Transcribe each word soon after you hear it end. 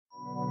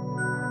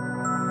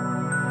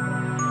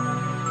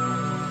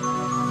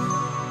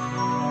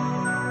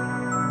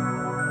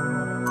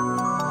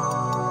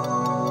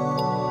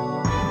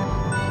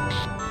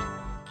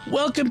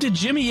Welcome to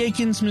Jimmy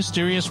Akin's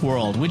Mysterious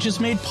World, which is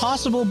made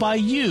possible by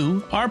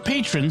you, our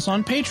patrons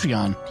on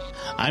Patreon.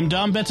 I'm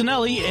Dom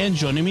Bettinelli, and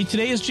joining me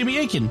today is Jimmy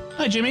Akin.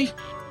 Hi, Jimmy.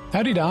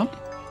 Howdy, Dom.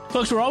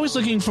 Folks, we're always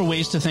looking for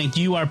ways to thank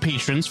you, our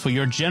patrons, for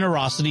your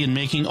generosity in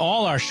making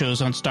all our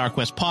shows on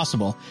StarQuest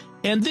possible,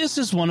 and this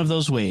is one of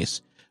those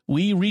ways.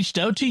 We reached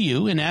out to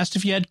you and asked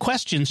if you had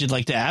questions you'd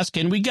like to ask,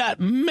 and we got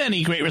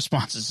many great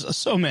responses,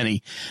 so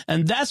many.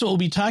 And that's what we'll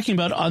be talking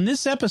about on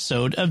this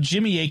episode of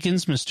Jimmy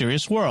Akin's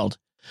Mysterious World.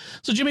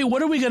 So, Jimmy,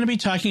 what are we going to be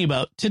talking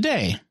about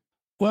today?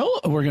 Well,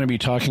 we're going to be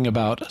talking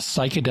about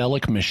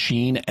psychedelic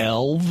machine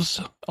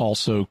elves,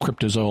 also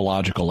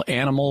cryptozoological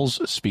animals,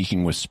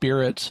 speaking with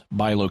spirits,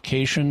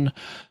 bilocation,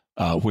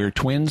 where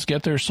twins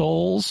get their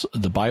souls,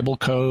 the Bible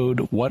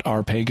code, what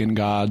are pagan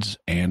gods,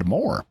 and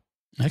more.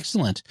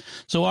 Excellent.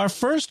 So our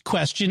first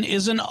question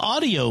is an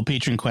audio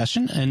patron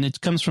question, and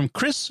it comes from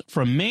Chris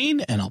from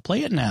Maine, and I'll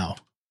play it now.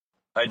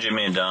 Hi,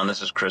 Jimmy and Don.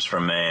 This is Chris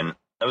from Maine.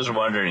 I was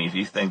wondering if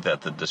you think that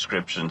the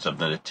descriptions of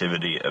the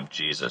nativity of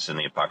Jesus in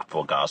the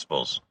apocryphal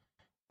Gospels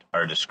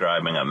are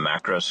describing a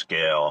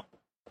macro-scale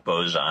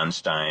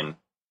Bose-Einstein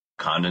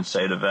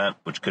condensate event,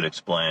 which could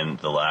explain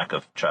the lack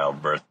of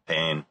childbirth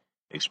pain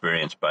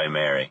experienced by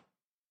Mary.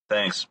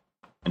 Thanks.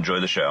 Enjoy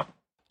the show.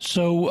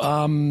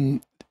 So,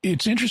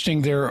 it's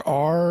interesting. There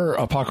are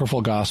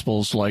apocryphal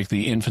gospels like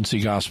the infancy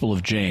gospel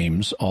of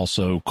James,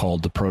 also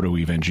called the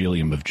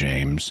proto-evangelium of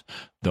James,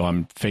 though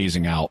I'm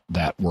phasing out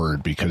that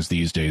word because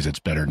these days it's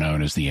better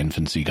known as the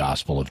infancy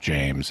gospel of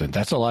James. And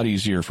that's a lot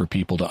easier for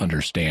people to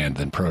understand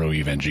than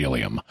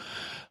proto-evangelium.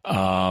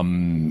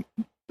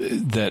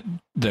 That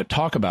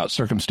talk about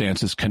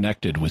circumstances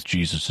connected with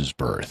Jesus's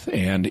birth.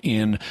 And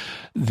in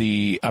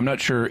I'm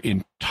not sure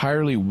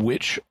entirely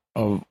which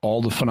of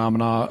all the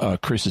phenomena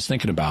Chris is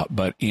thinking about,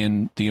 but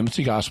in the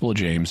infancy gospel of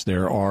James,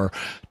 there are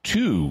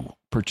two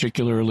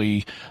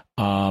particularly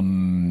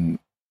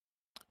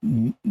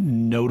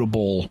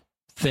notable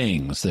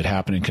things that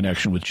happen in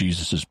connection with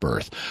Jesus's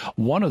birth.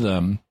 One of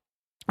them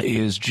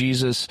is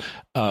Joseph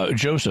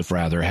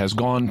has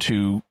gone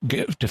to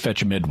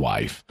fetch a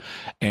midwife.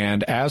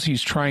 And as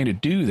he's trying to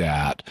do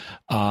that,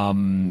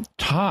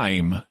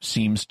 time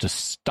seems to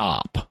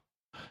stop.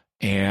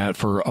 And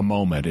for a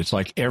moment, it's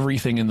like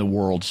everything in the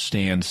world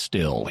stands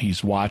still.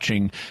 He's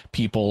watching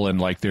people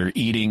and like they're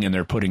eating and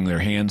they're putting their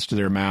hands to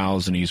their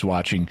mouths, and he's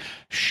watching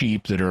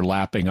sheep that are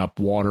lapping up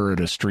water at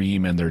a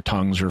stream and their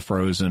tongues are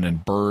frozen,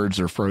 and birds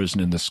are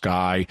frozen in the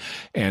sky.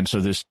 And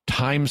so this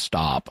time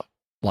stop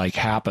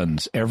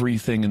happens.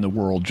 Everything in the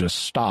world just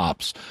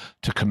stops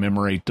to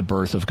commemorate the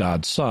birth of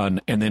God's son,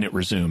 and then it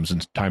resumes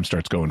and time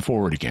starts going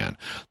forward again.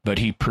 But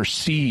he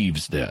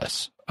perceives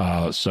this.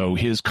 So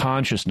his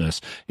consciousness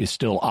is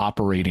still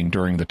operating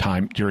during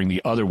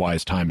the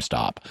otherwise time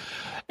stop.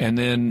 And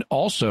then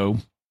also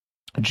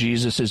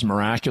Jesus is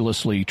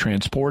miraculously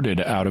transported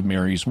out of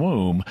Mary's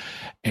womb.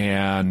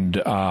 And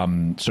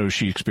so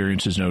she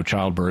experiences no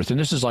childbirth. And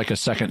this is like a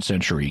 2nd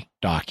century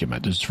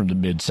document. This is from the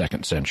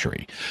mid-2nd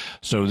century.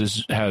 So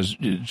it's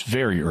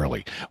very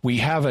early. We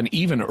have an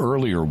even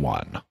earlier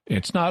one.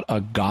 It's not a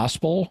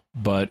gospel,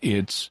 but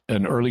it's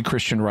an early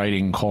Christian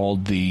writing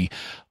called the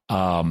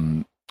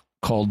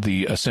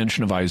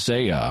Ascension of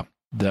Isaiah,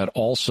 that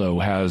also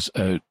has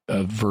a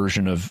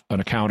version of an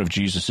account of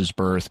Jesus's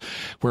birth,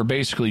 where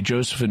basically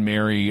Joseph and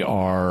Mary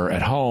are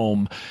at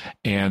home,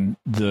 and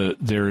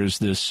there is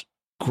this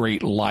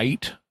great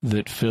light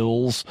that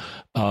fills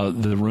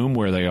the room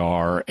where they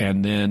are,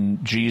 and then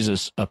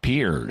Jesus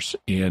appears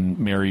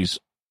in Mary's,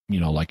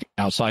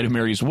 outside of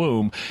Mary's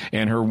womb,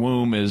 and her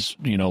womb is,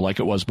 like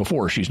it was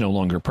before. She's no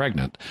longer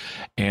pregnant.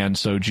 And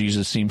so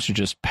Jesus seems to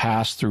just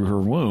pass through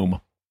her womb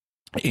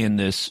in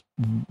this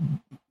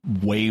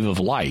wave of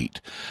light.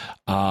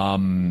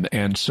 And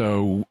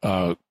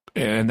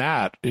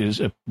that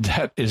is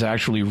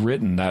actually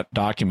written, that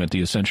document,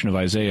 the Ascension of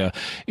Isaiah,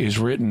 is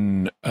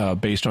written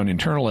based on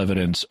internal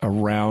evidence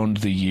around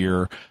the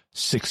year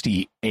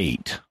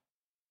 68.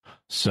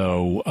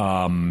 So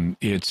I'm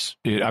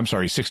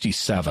sorry,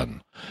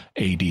 67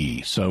 AD.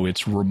 So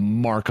it's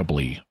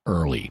remarkably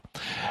early.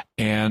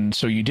 And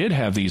so you did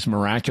have these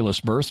miraculous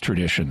birth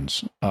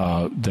traditions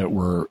that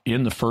were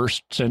in the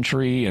 1st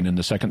century and in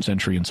the 2nd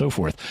century and so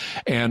forth.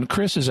 And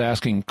Chris is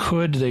asking,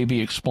 could they be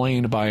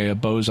explained by a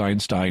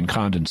Bose-Einstein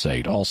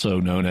condensate,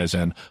 also known as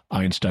an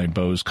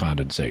Einstein-Bose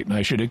condensate? And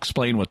I should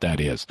explain what that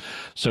is.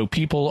 So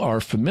people are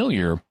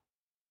familiar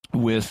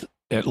with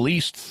at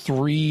least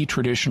 3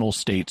 traditional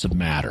states of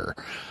matter: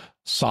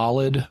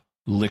 solid,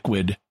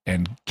 liquid,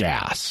 and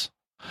gas.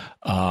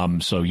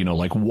 So,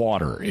 like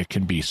water, it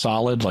can be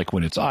solid, like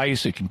when it's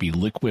ice. It can be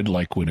liquid,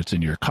 like when it's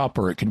in your cup,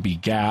 or it can be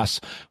gas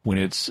when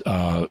it's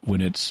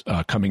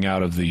coming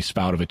out of the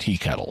spout of a tea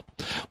kettle.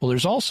 Well,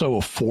 there's also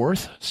a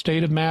 4th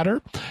state of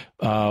matter,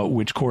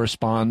 which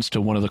corresponds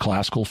to one of the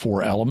classical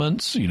 4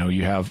 elements.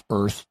 You have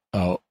earth,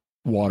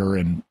 water,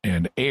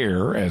 and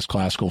air as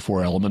classical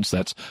 4 elements.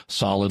 That's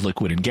solid,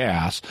 liquid, and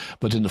gas.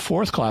 But then the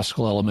 4th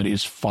classical element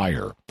is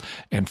fire.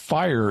 And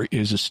fire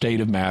is a state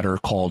of matter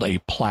called a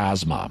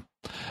plasma,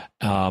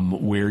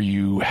 where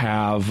you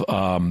have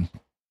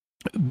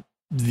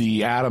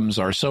the atoms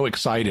are so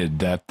excited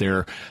that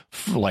they're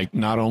like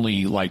not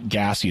only like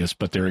gaseous,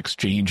 but they're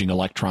exchanging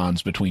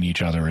electrons between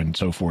each other and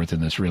so forth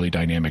in this really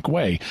dynamic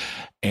way.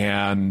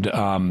 And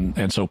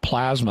so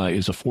plasma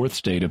is a fourth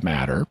state of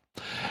matter.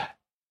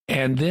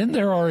 And then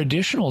there are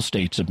additional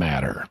states of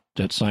matter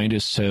that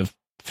scientists have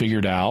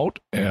figured out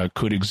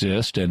could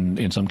exist, and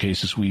in some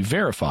cases we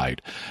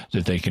verified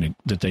that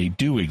they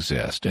do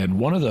exist. And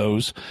one of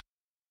those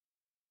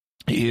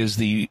is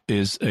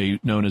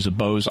known as a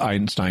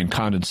Bose-Einstein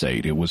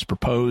condensate. It was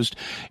proposed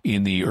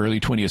in the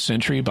early 20th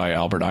century by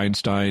Albert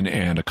Einstein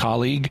and a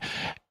colleague,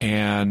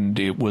 and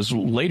it was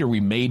later we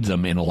made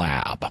them in a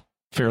lab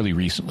fairly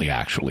recently,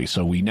 actually.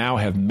 So we now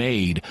have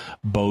made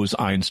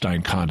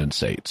Bose-Einstein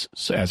condensates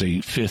as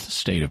a fifth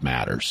state of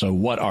matter. So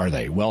what are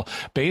they? Well,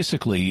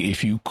 basically,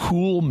 if you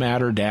cool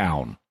matter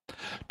down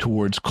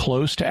towards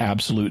close to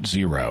absolute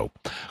zero,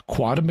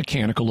 quantum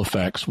mechanical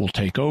effects will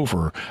take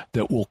over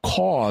that will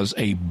cause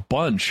a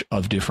bunch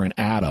of different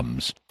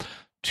atoms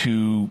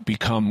to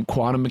become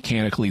quantum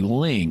mechanically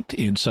linked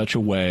in such a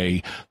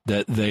way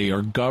that they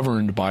are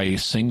governed by a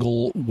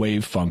single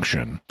wave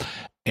function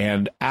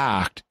and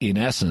act, in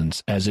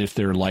essence, as if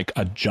they're like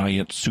a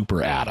giant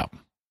superatom.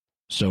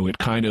 So it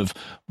kind of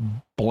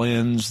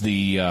blends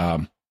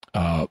the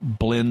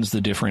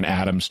different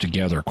atoms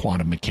together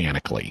quantum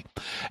mechanically.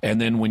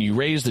 And then when you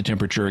raise the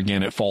temperature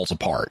again, it falls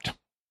apart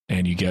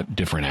and you get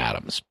different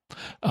atoms,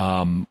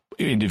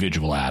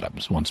 individual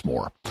atoms once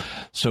more.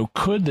 So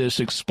could this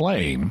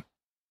explain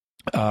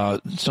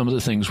some of the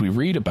things we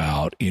read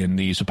about in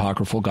these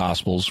apocryphal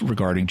gospels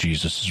regarding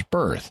Jesus'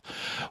 birth?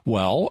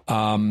 Well,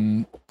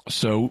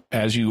 so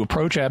as you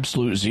approach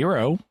absolute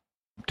zero,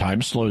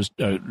 time slows,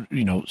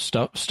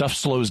 stuff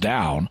slows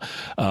down.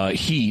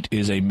 Heat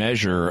is a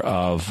measure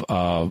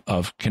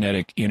of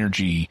kinetic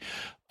energy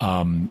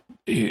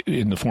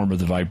in the form of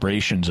the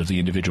vibrations of the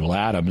individual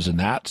atoms, and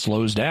that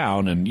slows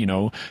down.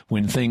 And,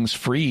 when things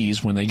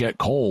freeze, when they get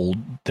cold,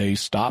 they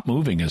stop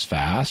moving as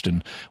fast.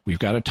 And we've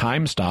got a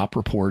time stop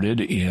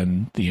reported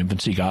in the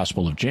infancy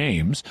Gospel of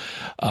James.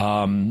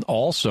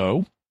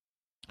 Also,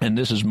 and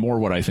this is more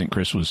what I think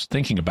Chris was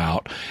thinking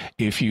about,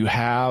 if you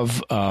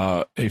have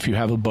a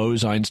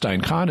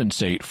Bose-Einstein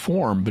condensate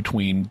form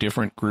between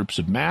different groups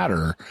of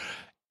matter,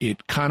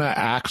 it kind of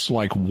acts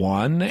like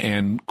one,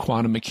 and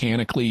quantum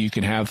mechanically you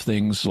can have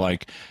things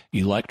like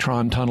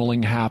electron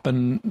tunneling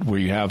happen, where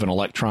you have an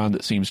electron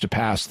that seems to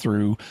pass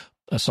through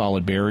a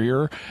solid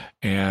barrier,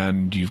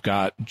 and you've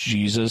got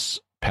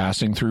Jesus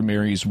passing through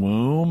Mary's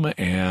womb,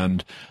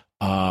 and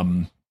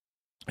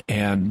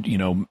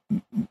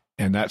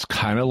that's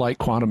kind of like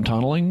quantum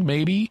tunneling,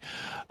 maybe.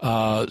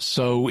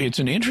 So it's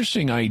an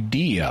interesting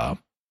idea,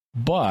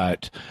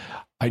 but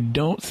I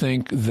don't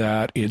think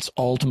that it's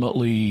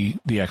ultimately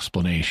the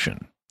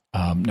explanation.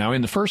 Now,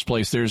 in the first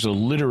place, there's a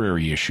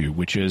literary issue,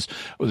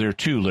 there are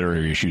two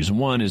literary issues.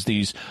 One is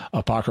these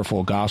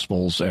apocryphal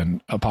gospels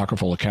and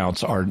apocryphal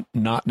accounts are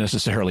not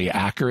necessarily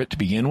accurate to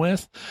begin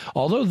with,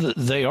 although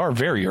they are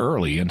very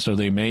early, and so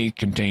they may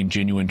contain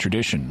genuine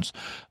traditions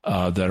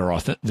that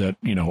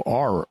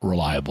are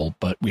reliable.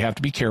 But we have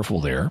to be careful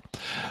there.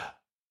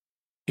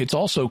 It's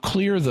also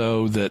clear,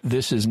 though, that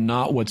this is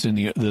not what's in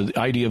the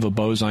idea of a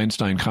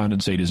Bose-Einstein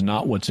condensate is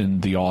not what's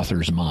in the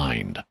author's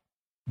mind,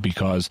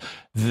 because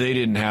they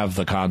didn't have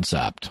the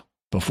concept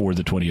before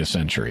the 20th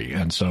century.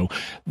 And so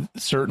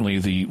certainly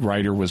the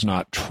writer was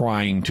not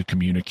trying to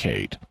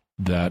communicate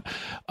that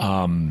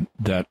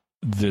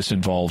this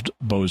involved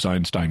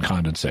Bose-Einstein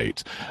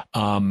condensates.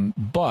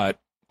 But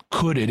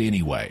could it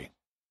anyway?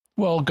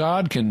 Well,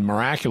 God can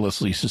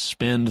miraculously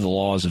suspend the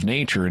laws of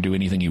nature and do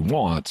anything he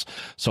wants,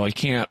 so I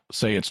can't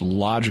say it's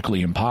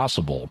logically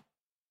impossible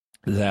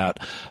that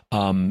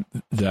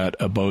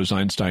a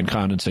Bose-Einstein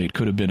condensate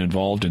could have been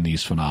involved in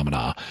these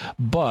phenomena,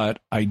 but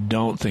I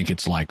don't think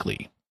it's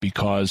likely,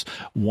 because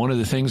one of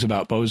the things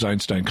about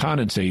Bose-Einstein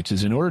condensates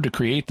is in order to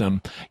create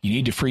them, you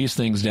need to freeze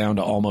things down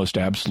to almost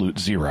absolute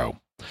zero.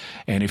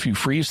 And if you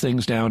freeze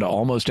things down to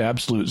almost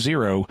absolute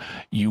zero,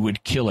 you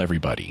would kill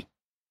everybody.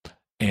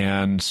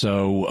 And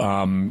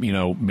so,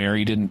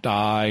 Mary didn't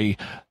die.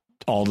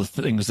 All the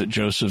things that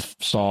Joseph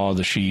saw,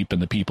 the sheep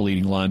and the people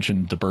eating lunch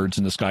and the birds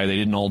in the sky, they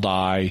didn't all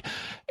die.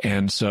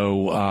 And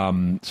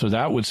so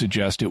that would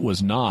suggest it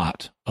was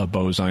not a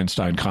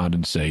Bose-Einstein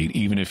condensate,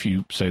 even if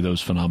you say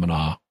those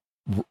phenomena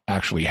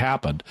actually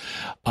happened.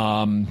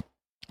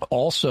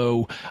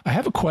 Also, I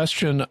have a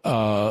question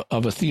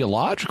of a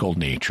theological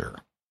nature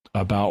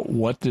about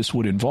what this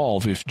would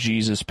involve if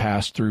Jesus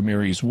passed through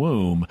Mary's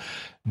womb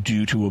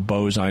due to a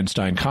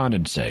Bose-Einstein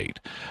condensate.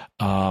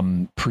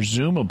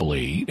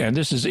 Presumably, and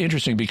this is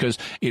interesting because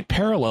it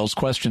parallels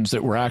questions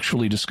that were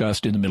actually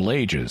discussed in the Middle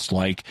Ages.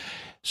 Like,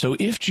 so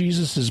if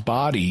Jesus's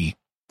body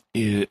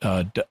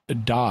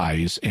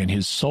dies and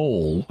his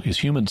soul, his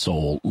human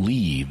soul,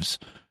 leaves,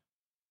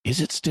 is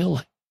it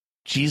still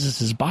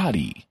Jesus's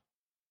body?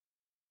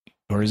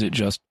 Or is it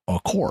just a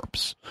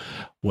corpse?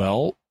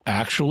 Well,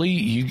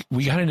 actually,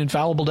 we got an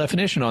infallible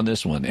definition on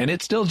this one, and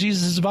it's still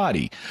Jesus'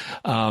 body.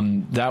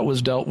 That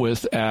was dealt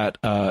with at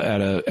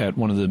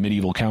one of the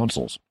medieval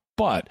councils.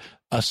 But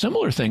a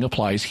similar thing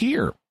applies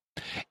here.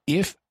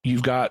 If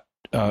you've got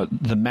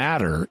the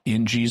matter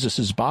in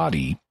Jesus's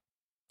body,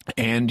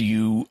 and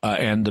you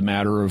and the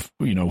matter of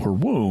her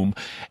womb,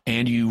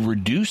 and you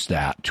reduce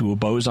that to a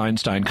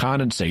Bose-Einstein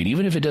condensate,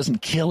 even if it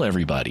doesn't kill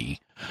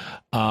everybody,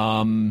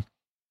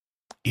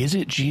 is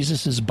it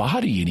Jesus's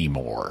body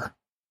anymore?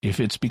 If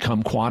it's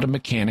become quantum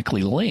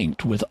mechanically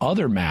linked with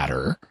other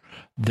matter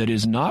that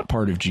is not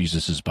part of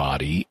Jesus's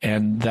body,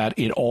 and that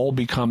it all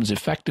becomes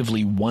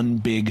effectively one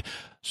big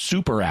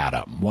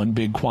superatom, one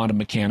big quantum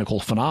mechanical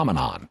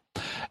phenomenon.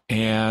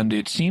 And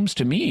it seems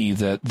to me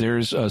that there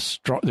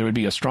would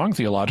be a strong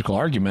theological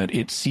argument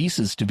it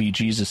ceases to be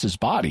Jesus's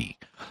body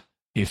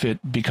if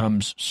it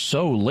becomes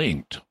so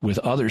linked with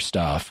other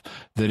stuff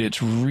that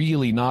it's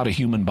really not a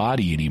human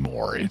body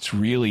anymore. It's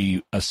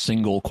really a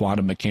single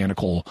quantum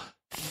mechanical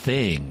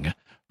thing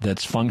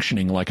that's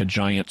functioning like a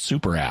giant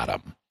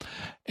superatom.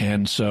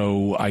 And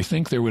so I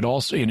think there would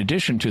also, in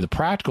addition to the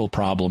practical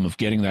problem of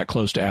getting that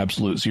close to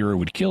absolute zero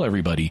would kill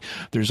everybody,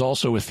 there's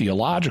also a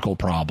theological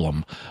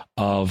problem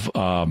of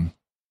it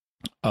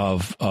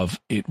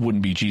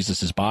wouldn't be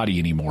Jesus's body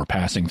anymore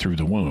passing through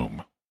the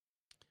womb.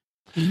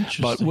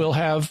 But we'll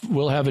have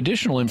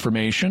additional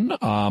information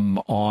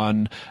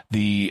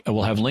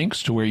we'll have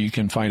links to where you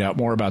can find out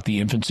more about the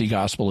infancy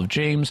gospel of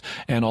James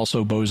and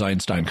also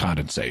Bose-Einstein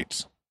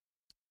condensates.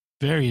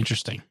 Very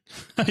interesting.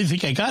 I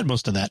think I got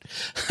most of that.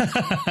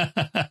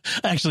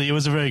 Actually, it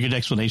was a very good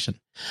explanation.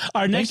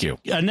 Our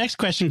next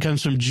question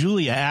comes from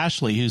Julia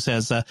Ashley, who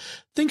says,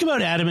 think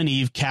about Adam and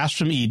Eve cast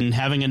from Eden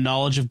having a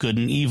knowledge of good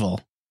and evil.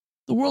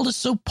 The world is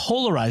so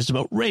polarized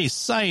about race,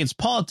 science,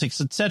 politics,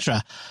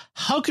 etc.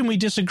 How can we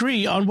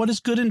disagree on what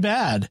is good and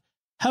bad?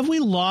 Have we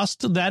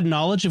lost that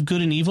knowledge of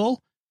good and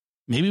evil?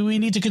 Maybe we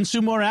need to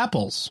consume more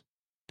apples.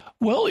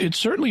 Well, it's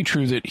certainly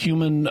true that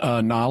human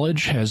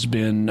knowledge has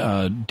been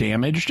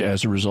damaged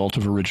as a result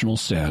of original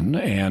sin,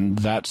 and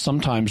that's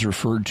sometimes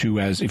referred to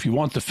as, if you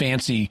want the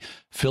fancy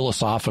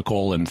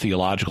philosophical and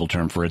theological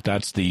term for it,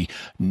 that's the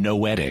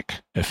noetic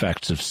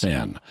effects of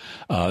sin.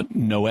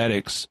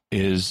 Noetics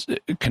is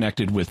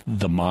connected with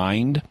the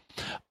mind,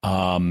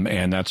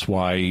 and that's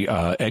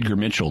why Edgar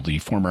Mitchell, the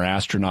former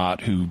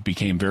astronaut who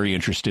became very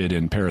interested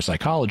in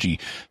parapsychology,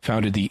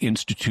 founded the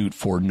Institute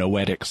for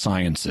Noetic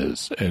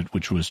Sciences,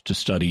 which was to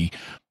study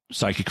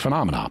psychic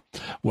phenomena.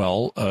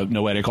 Well,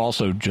 noetic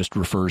also just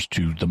refers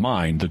to the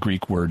mind. The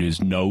Greek word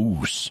is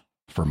nous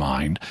for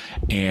mind.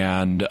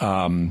 And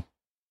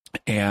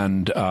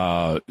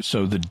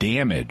so the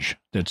damage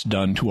that's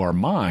done to our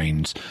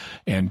minds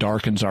and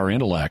darkens our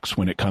intellects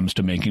when it comes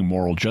to making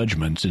moral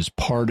judgments is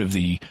part of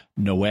the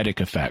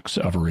noetic effects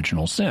of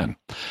original sin.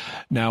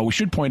 Now, we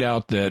should point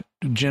out that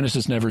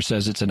Genesis never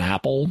says it's an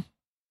apple.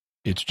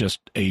 It's just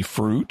a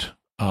fruit.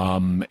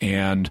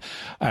 And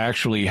I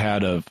actually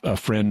had a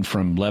friend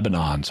from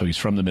Lebanon, so he's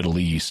from the Middle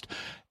East.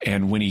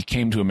 And when he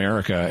came to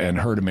America and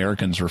heard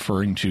Americans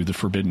referring to the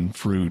forbidden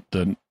fruit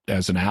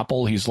as an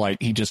apple, he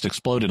just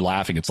exploded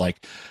laughing. It's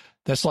like,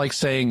 that's like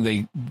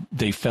saying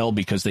they fell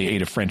because they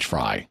ate a French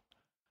fry.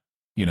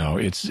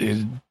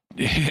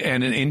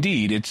 And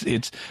indeed,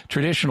 it's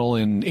traditional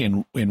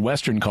in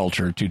Western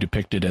culture to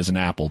depict it as an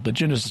apple, but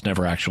Genesis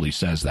never actually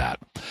says that.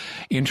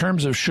 In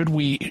terms of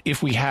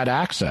if we had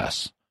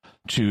access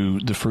to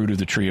the fruit of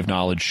the tree of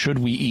knowledge, should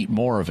we eat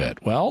more of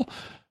it? Well,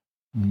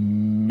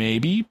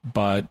 maybe,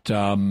 but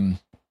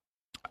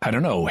I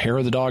don't know. Hair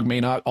of the dog may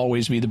not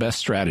always be the best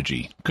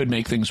strategy. Could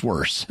make things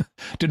worse.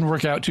 Didn't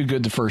work out too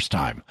good the first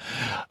time.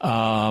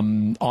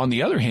 On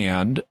the other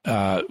hand,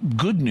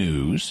 good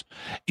news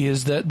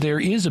is that there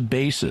is a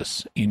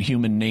basis in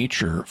human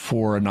nature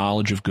for a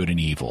knowledge of good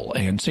and evil.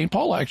 And St.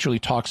 Paul actually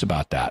talks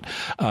about that.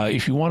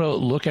 If you want to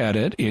look at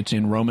it, it's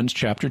in Romans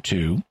chapter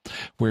 2,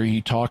 where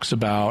he talks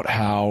about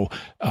how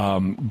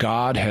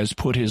God has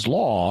put his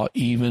law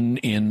even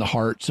in the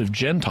hearts of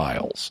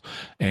Gentiles.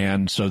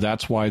 And so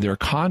that's why their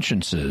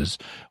consciences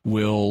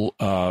will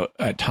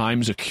at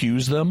times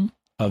accuse them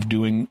of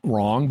doing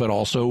wrong, but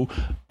also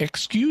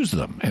excuse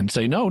them and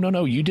say,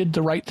 no, you did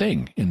the right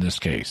thing in this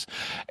case.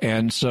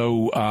 And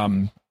so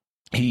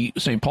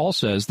St. Paul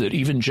says that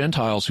even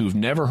Gentiles who've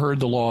never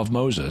heard the law of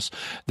Moses,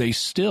 they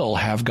still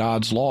have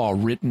God's law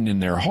written in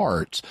their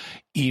hearts,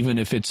 even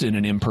if it's in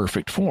an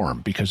imperfect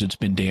form, because it's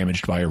been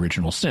damaged by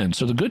original sin.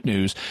 So the good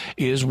news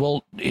is,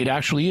 well, it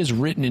actually is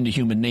written into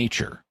human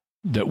nature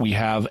that we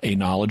have a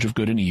knowledge of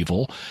good and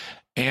evil.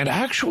 And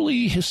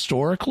actually,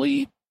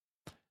 historically,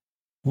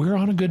 we're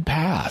on a good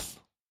path.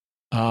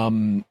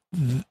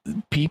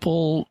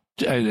 People,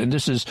 and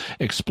this is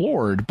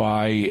explored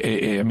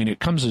it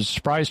comes as a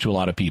surprise to a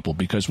lot of people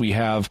because we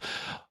have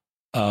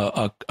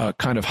a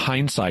kind of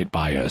hindsight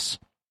bias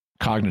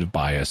cognitive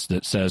bias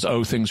that says,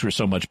 oh, things were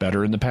so much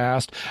better in the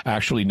past.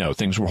 Actually, no,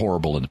 things were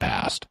horrible in the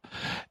past.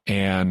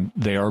 And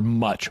they are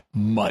much,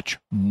 much,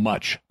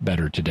 much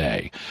better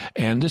today.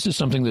 And this is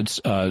something that's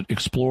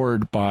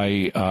explored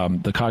by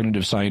the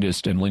cognitive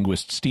scientist and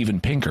linguist Steven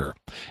Pinker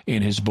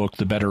in his book,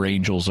 The Better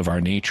Angels of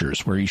Our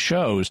Natures, where he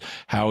shows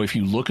how if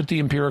you look at the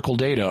empirical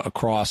data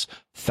across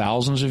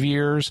thousands of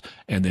years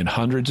and then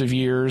hundreds of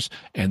years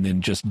and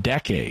then just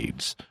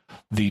decades,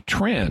 the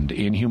trend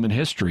in human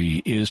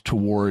history is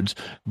towards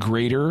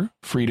greater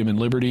freedom and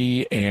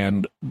liberty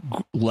and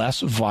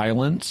less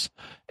violence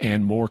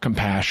and more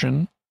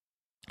compassion.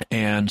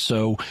 And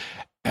so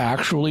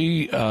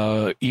actually,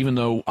 even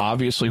though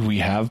obviously we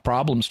have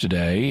problems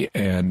today,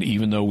 and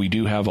even though we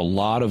do have a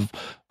lot of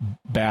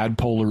bad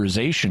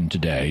polarization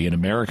today in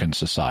American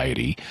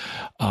society,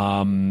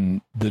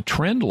 the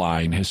trend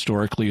line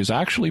historically is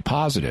actually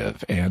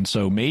positive. And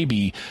so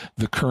maybe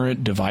the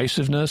current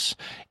divisiveness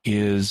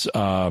is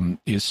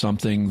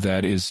something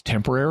that is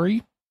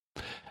temporary.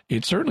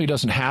 It certainly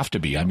doesn't have to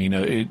be. I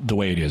mean, the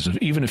way it is,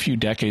 even a few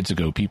decades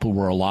ago, people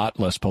were a lot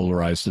less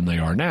polarized than they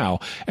are now.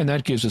 And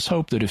that gives us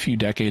hope that a few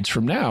decades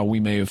from now, we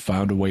may have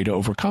found a way to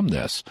overcome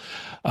this.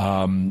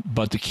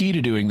 But the key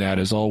to doing that,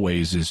 as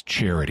always, is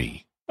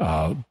charity.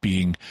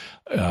 Being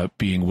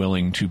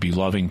willing to be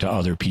loving to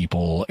other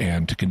people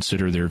and to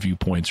consider their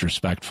viewpoints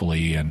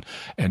respectfully and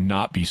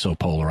not be so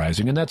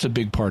polarizing. And that's a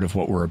big part of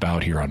what we're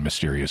about here on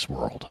Mysterious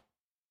World.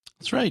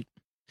 That's right.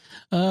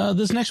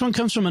 This next one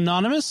comes from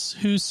Anonymous,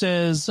 who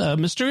says,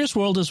 Mysterious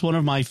World is one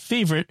of my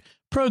favorite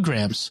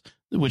programs,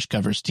 which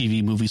covers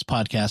TV, movies,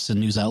 podcasts,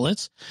 and news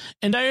outlets.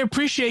 And I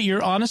appreciate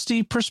your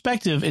honesty,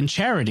 perspective, and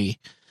charity.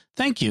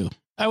 Thank you.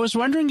 I was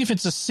wondering if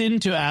it's a sin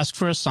to ask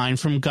for a sign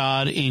from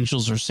God,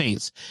 angels, or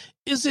saints.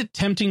 Is it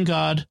tempting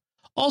God?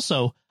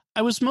 Also,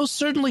 I was most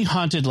certainly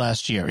haunted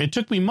last year. It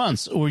took me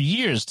months or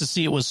years to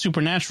see it was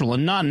supernatural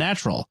and not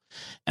natural,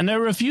 and I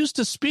refused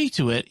to speak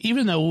to it,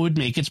 even though it would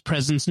make its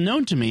presence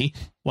known to me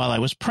while I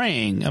was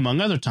praying,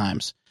 among other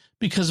times,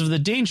 because of the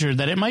danger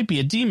that it might be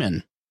a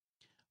demon.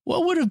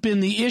 What would have been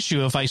the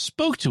issue if I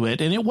spoke to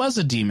it and it was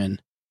a demon?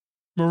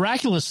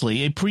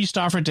 Miraculously, a priest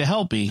offered to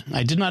help me.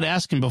 I did not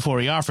ask him before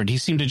he offered. He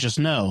seemed to just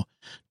know.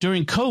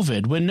 During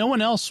COVID, when no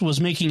one else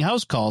was making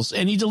house calls,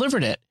 and he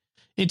delivered it.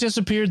 It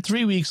disappeared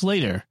 3 weeks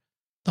later.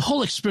 The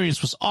whole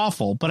experience was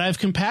awful, but I have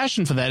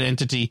compassion for that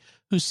entity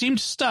who seemed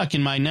stuck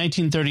in my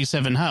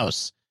 1937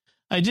 house.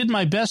 I did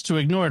my best to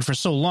ignore it for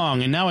so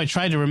long, and now I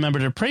try to remember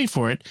to pray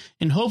for it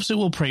in hopes it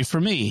will pray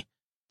for me.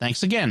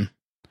 Thanks again.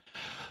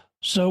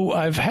 So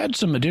I've had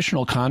some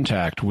additional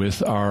contact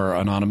with our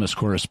anonymous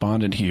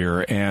correspondent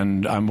here,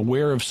 and I'm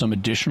aware of some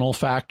additional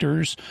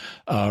factors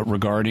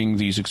regarding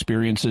these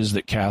experiences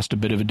that cast a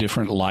bit of a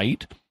different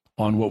light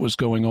on what was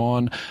going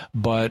on.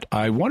 But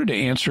I wanted to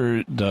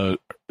answer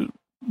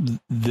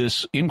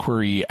this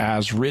inquiry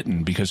as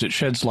written because it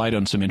sheds light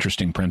on some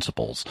interesting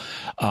principles.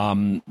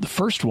 The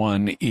first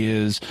one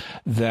is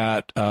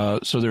that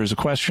so there's a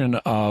question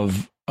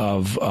of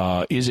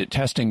is it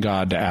testing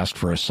God to ask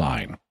for a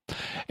sign?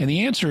 And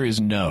the answer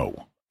is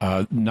no,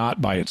 not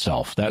by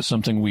itself. That's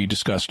something we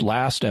discussed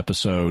last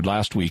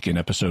week in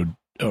episode,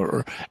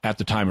 or at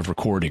the time of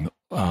recording.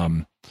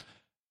 Wibbly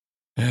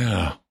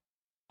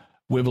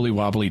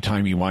wobbly,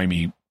 timey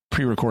wimey.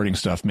 Pre-recording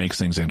stuff makes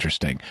things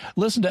interesting.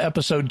 Listen to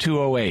episode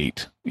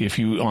 208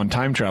 on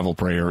time travel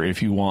prayer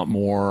if you want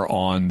more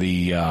on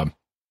the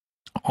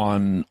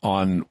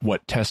on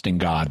what testing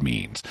God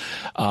means.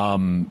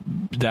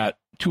 That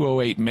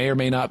 208 may or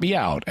may not be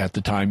out at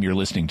the time you're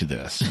listening to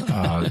this.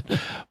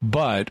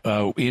 But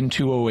in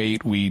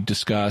 208 we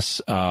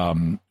discuss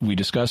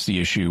the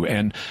issue,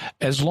 and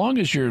as long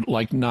as you're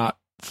not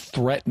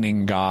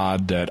threatening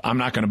God that I'm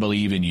not going to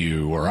believe in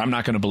you, or I'm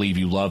not going to believe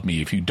you love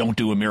me if you don't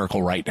do a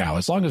miracle right now,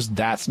 as long as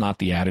that's not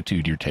the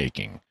attitude you're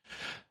taking,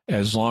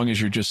 as long as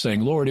you're just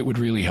saying, Lord, it would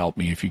really help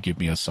me if you give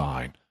me a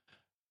sign,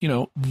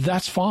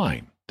 that's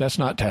fine. That's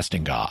not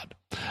testing God.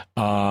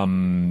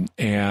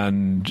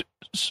 And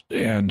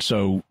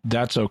so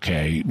that's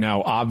okay.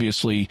 Now,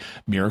 obviously,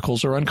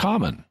 miracles are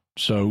uncommon,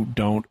 so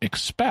don't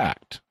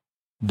expect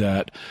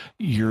that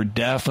you're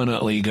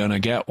definitely going to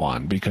get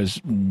one,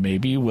 because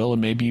maybe you will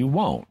and maybe you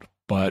won't.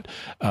 But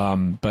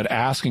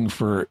asking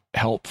for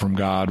help from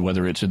God,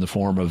 whether it's in the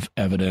form of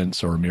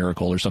evidence or a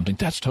miracle or something,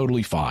 that's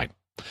totally fine.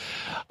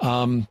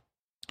 In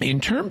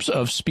terms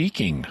of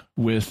speaking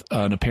with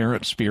an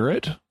apparent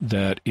spirit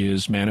that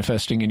is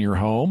manifesting in your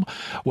home,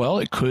 well,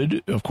 it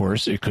could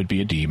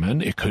be a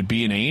demon. It could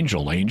be an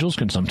angel. Angels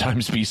can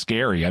sometimes be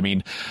scary. I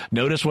mean,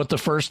 notice what the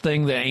first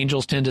thing the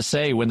angels tend to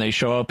say when they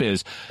show up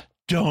is,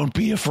 don't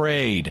be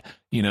afraid,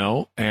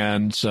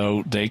 and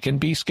so they can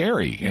be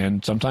scary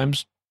and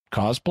sometimes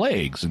cause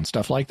plagues and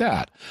stuff like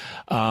that.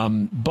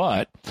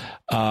 But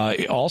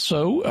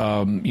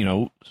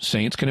also,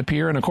 saints can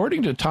appear. And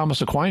according to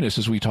Thomas Aquinas,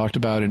 as we talked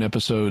about in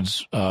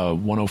episodes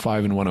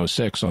 105 and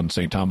 106 on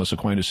St. Thomas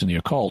Aquinas and the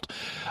occult,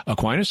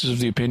 Aquinas is of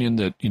the opinion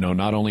that,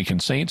 not only can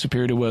saints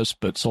appear to us,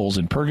 but souls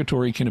in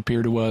purgatory can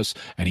appear to us,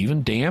 and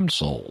even damned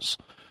souls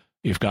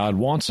if God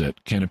wants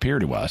it, can appear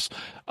to us.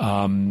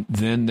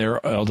 Then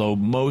although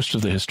most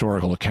of the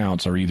historical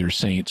accounts are either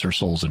saints or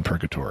souls in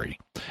purgatory.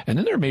 And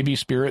then there may be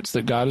spirits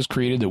that God has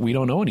created that we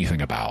don't know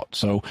anything about.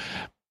 So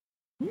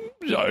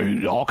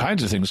all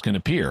kinds of things can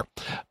appear.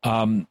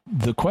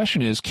 The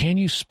question is, can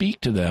you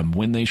speak to them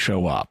when they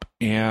show up?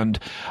 And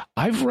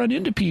I've run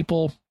into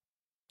people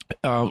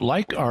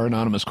like our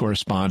anonymous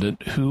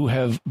correspondent who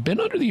have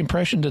been under the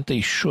impression that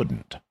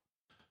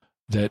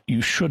that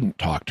you shouldn't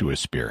talk to a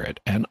spirit.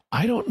 And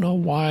I don't know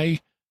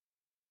why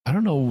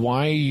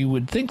you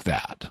would think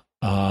that.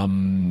 I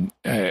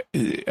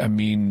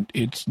mean,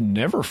 it's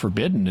never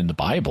forbidden in the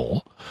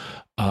Bible,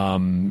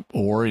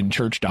 or in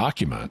church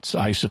documents,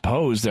 I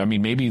suppose. I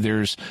mean, maybe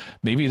there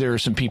are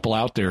some people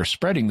out there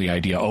spreading the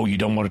idea, oh, you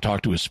don't want to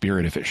talk to a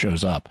spirit if it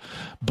shows up.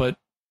 But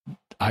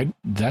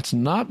that's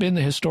not been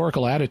the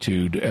historical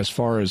attitude as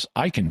far as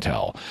I can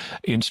tell.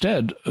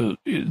 Instead,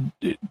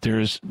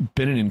 there's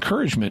been an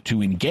encouragement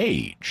to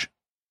engage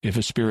if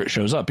a spirit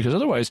shows up, because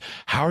otherwise,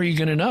 how are you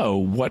going to know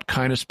what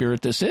kind of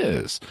spirit this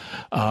is?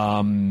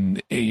 I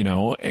mean,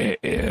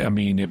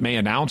 it may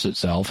announce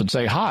itself and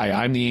say, hi,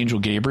 I'm the angel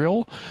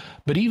Gabriel.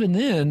 But even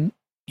then,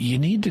 you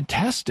need to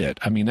test it.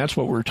 I mean, that's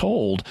what we're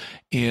told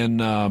in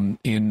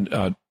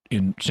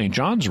St.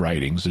 John's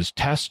writings, is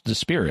test the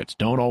spirits.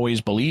 Don't always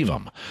believe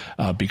them,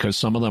 because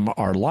some of them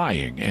are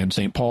lying. And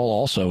St. Paul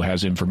also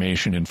has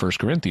information in 1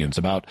 Corinthians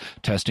about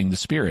testing the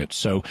spirits.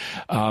 So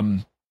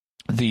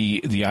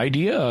the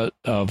idea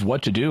of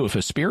what to do if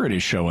a spirit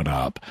is showing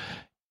up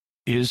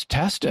is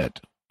test it,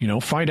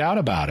 find out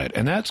about it.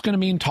 And that's going to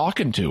mean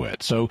talking to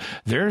it. So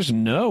there's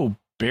no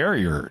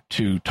barrier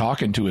to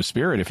talking to a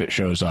spirit if it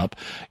shows up.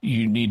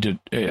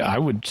 I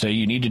would say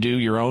you need to do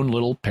your own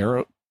little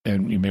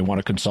and you may want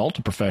to consult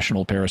a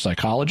professional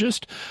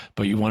parapsychologist,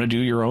 but you want to do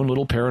your own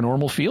little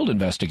paranormal field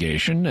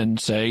investigation and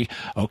say,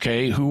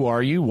 okay, who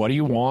are you? What do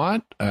you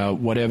want?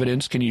 What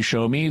evidence can you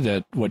show me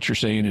that what you're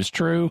saying is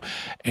true?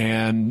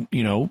 And,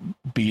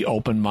 be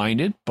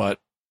open-minded, but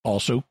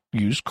also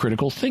use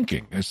critical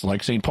thinking. It's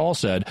like St. Paul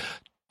said,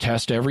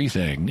 test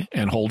everything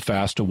and hold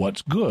fast to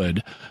what's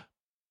good,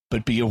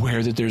 but be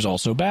aware that there's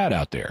also bad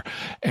out there.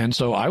 And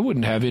so I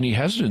wouldn't have any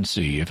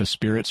hesitancy if a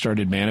spirit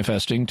started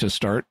manifesting to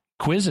start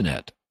quizzing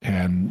it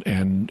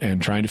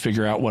and trying to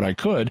figure out what I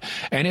could.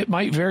 And it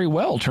might very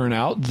well turn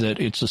out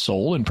that it's a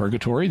soul in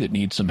purgatory that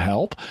needs some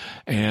help,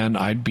 and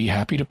I'd be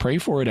happy to pray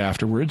for it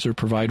afterwards or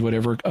provide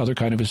whatever other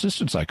kind of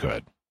assistance I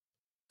could.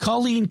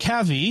 Colleen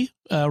Cavey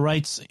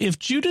writes, if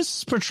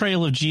Judas'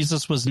 portrayal of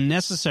Jesus was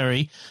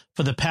necessary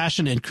for the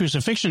passion and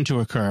crucifixion to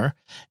occur,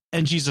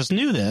 and Jesus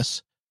knew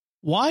this,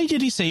 why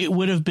did he say it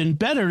would have been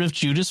better if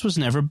Judas was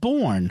never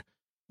born?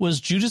 Was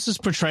Judas's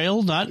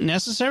portrayal not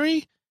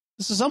necessary?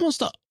 This is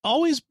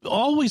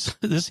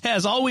this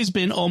has always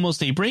been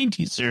almost a brain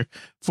teaser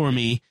for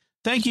me.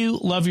 Thank you.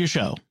 Love your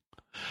show.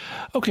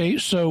 Okay,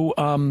 so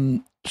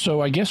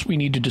I guess we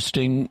need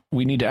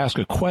to ask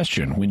a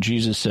question when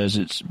Jesus says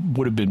it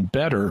would have been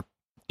better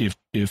if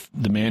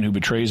the man who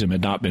betrays him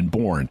had not been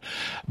born.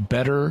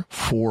 Better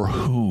for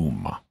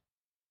whom?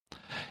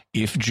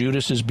 If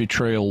Judas's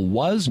betrayal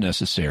was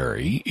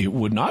necessary, it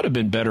would not have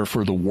been better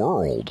for the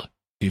world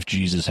if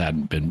Judas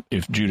hadn't been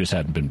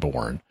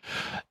born.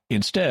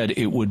 Instead,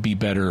 it would be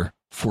better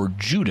for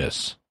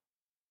Judas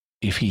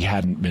if he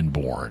hadn't been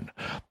born,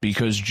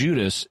 because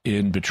Judas,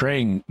 in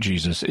betraying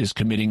Jesus, is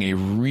committing a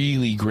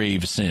really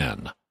grave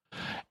sin.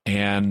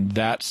 And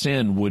that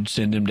sin would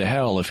send him to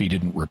hell if he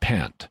didn't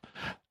repent.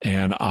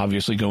 And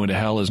obviously going to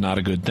hell is not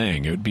a good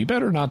thing. It would be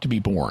better not to be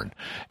born.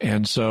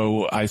 And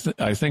so I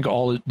think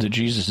all that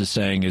Jesus is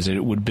saying is that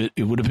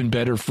it would have been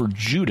better for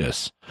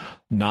Judas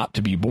not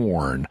to be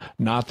born,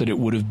 not that it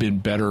would have been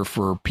better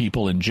for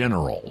people in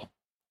general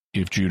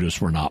if Judas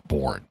were not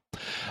born.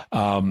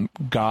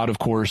 God, of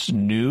course,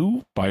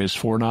 knew by his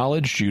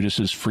foreknowledge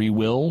Judas's free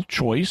will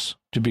choice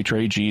to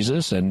betray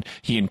Jesus, and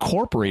he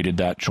incorporated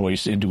that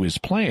choice into his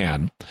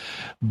plan,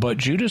 but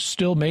Judas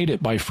still made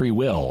it by free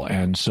will.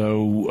 And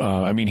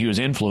so, he was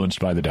influenced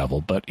by the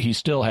devil, but he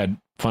still had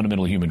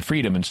fundamental human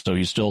freedom, and so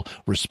he's still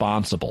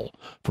responsible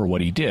for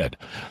what he did.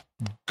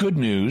 Good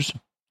news.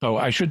 Oh,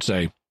 I should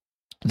say,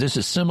 this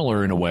is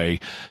similar in a way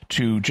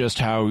to just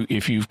how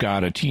if you've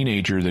got a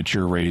teenager that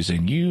you're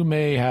raising, you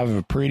may have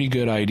a pretty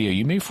good idea.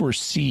 You may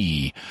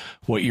foresee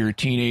what your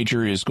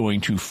teenager is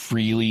going to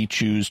freely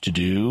choose to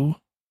do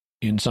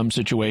in some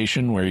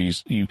situation where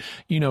he's going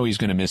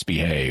to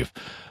misbehave.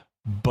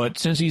 But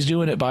since he's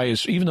doing it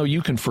even though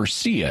you can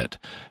foresee it,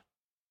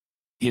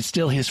 it's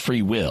still his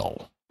free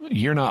will.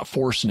 You're not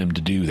forcing him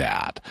to do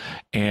that.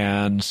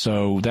 And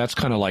so that's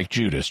kind of like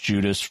Judas.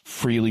 Judas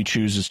freely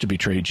chooses to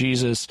betray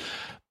Jesus,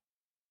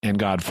 and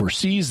God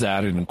foresees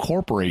that and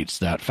incorporates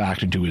that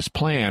fact into his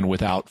plan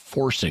without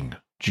forcing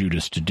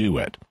Judas to do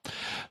it.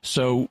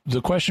 So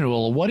the question,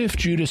 well, what if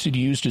Judas had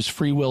used his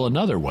free will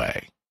another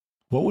way?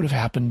 What would have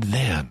happened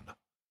then?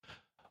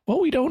 Well,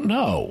 we don't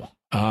know,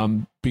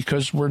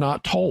 because we're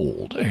not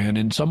told. And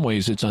in some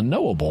ways, it's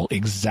unknowable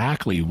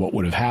exactly what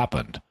would have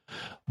happened.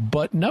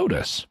 But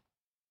notice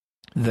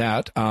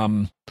that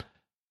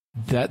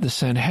that the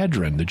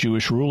Sanhedrin, the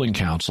Jewish ruling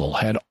council,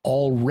 had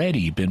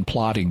already been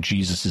plotting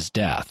Jesus'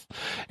 death.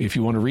 If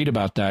you want to read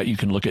about that, you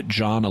can look at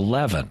John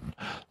 11,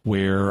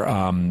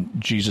 where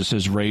Jesus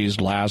has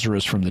raised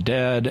Lazarus from the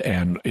dead,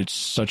 and it's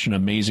such an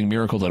amazing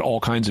miracle that all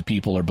kinds of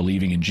people are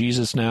believing in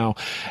Jesus now.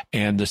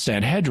 And the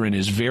Sanhedrin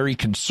is very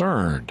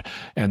concerned,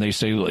 and they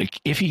say, like,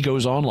 if he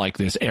goes on like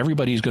this,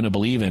 everybody's going to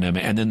believe in him,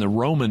 and then the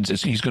Romans,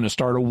 he's going to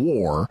start a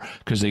war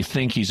because they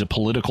think he's a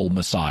political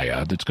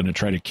messiah that's going to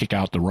try to kick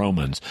out the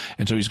Romans.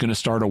 And so he's going to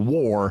start a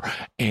war,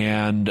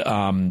 and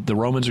the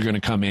Romans are going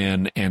to come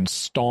in and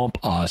stomp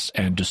us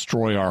and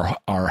destroy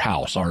our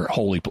house, our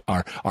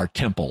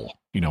temple,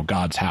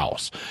 God's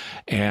house.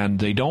 And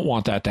they don't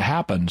want that to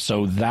happen.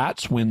 So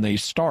that's when they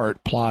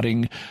start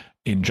plotting,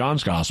 in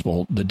John's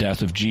gospel, the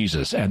death of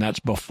Jesus. And that's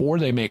before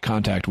they make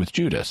contact with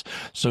Judas.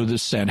 So the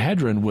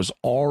Sanhedrin was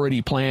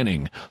already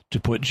planning to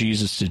put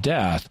Jesus to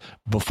death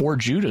before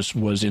Judas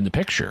was in the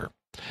picture.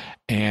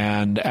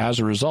 And as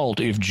a result,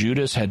 if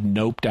Judas had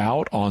noped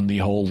out on the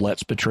whole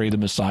let's betray the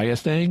Messiah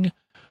thing,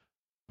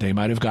 they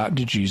might have gotten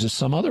to Jesus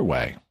some other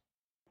way.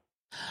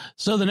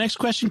 So the next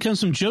question comes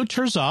from Joe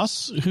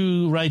Terzos,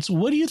 who writes,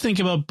 what do you think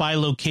about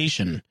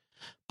bilocation?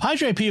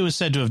 Padre Pio is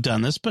said to have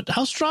done this, but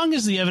how strong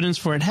is the evidence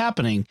for it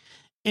happening?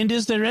 And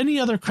is there any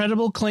other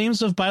credible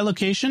claims of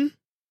bilocation?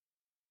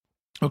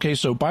 Okay,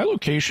 so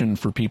bilocation,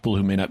 for people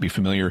who may not be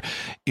familiar,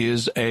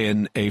 is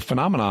a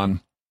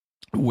phenomenon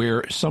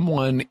where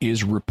someone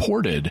is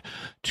reported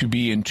to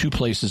be in two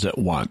places at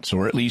once,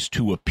 or at least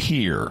to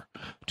appear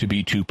to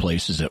be two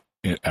places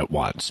at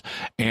once.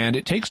 And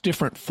it takes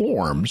different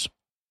forms.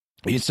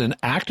 It's an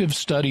active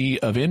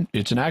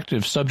it's an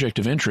active subject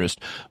of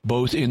interest,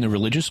 both in the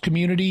religious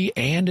community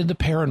and in the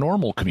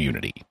paranormal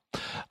community.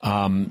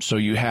 So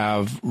you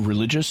have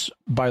religious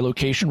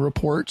bilocation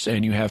reports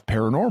and you have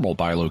paranormal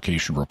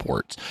bilocation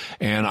reports.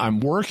 And I'm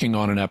working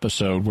on an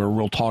episode where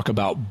we'll talk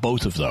about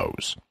both of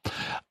those.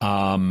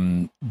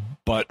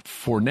 But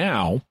for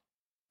now,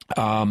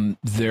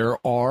 there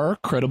are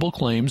credible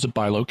claims of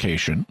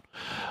bilocation,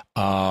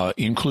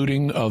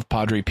 including of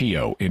Padre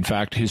Pio. In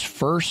fact, his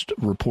first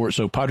report,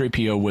 so Padre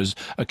Pio was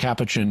a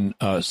Capuchin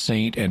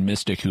saint and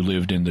mystic who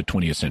lived in the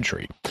 20th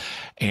century.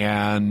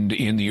 And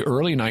in the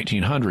early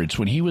 1900s,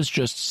 when he was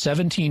just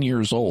 17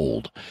 years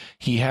old,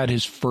 he had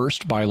his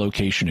first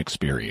bilocation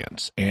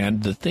experience.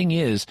 And the thing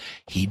is,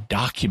 he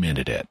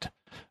documented it.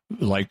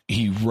 Like,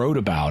 he wrote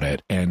about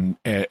it, and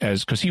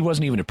because he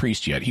wasn't even a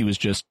priest yet, he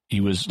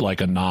was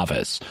like a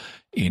novice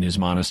in his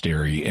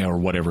monastery, or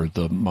whatever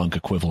the monk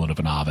equivalent of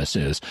a novice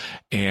is.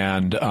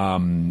 And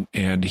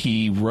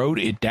he wrote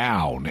it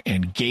down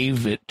and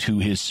gave it to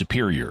his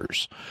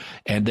superiors,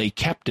 and they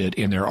kept it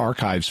in their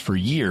archives for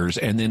years.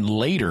 And then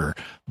later,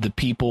 the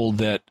people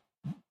that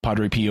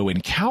Padre Pio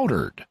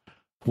encountered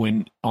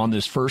when on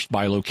this first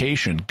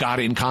bilocation got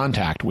in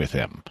contact with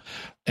him,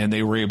 and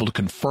they were able to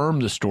confirm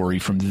the story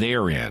from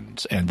their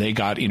ends, and they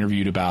got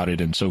interviewed about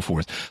it and so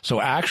forth. So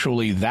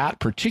actually, that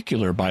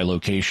particular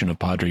bilocation of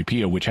Padre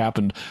Pio, which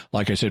happened,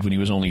 like I said, when he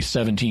was only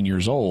 17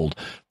 years old,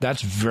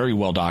 that's very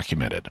well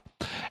documented.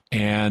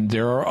 And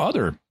there are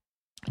other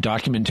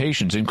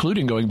documentations,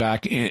 including going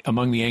back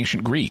among the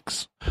ancient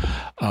Greeks.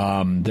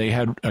 They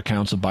had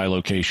accounts of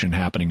bilocation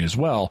happening as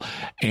well.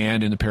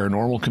 And in the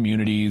paranormal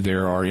community,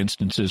 there are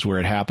instances where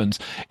it happens.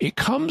 It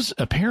comes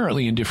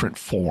apparently in different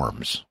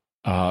forms.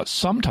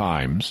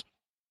 Sometimes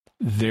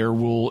there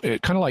will,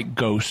 kind of like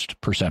ghost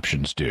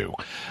perceptions do.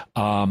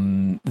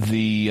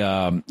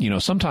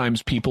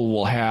 Sometimes people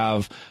will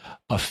have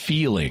a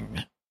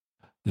feeling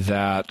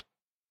that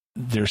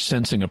they're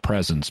sensing a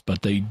presence,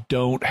 but they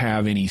don't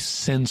have any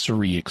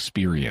sensory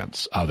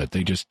experience of it.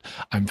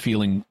 I'm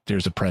feeling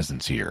there's a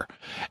presence here.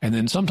 And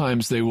then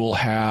sometimes they will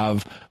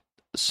have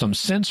some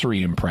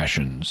sensory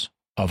impressions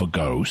of a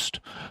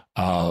ghost,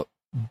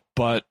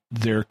 but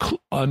they're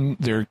kind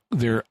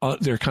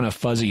of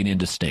fuzzy and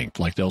indistinct.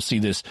 Like, they'll see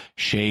this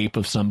shape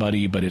of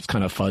somebody, but it's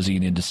kind of fuzzy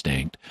and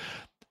indistinct.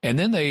 And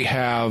then they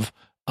have,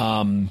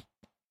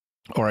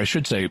 or I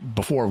should say,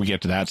 before we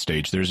get to that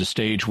stage, there's a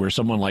stage where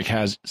someone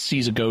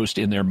sees a ghost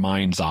in their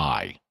mind's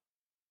eye.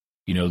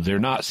 They're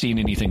not seeing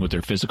anything with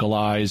their physical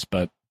eyes,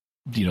 but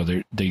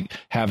they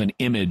have an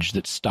image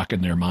that's stuck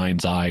in their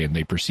mind's eye, and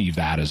they perceive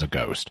that as a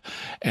ghost.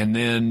 And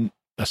then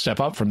a step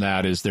up from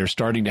that is they're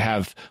starting to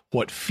have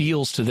what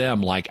feels to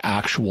them like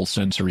actual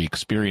sensory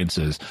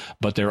experiences,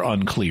 but they're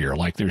unclear.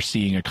 Like, they're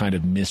seeing a kind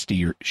of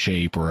misty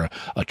shape or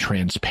a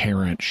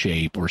transparent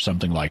shape or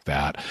something like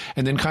that.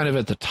 And then kind of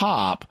at the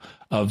top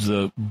of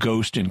the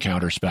ghost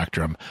encounter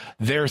spectrum,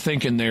 they're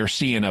thinking they're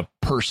seeing a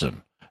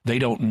person. They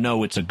don't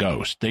know it's a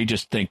ghost. They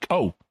just think,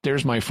 oh,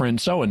 there's my friend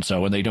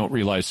so-and-so, and they don't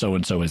realize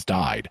so-and-so has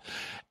died.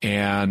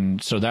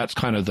 And so that's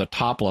kind of the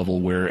top level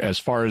where, as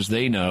far as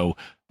they know,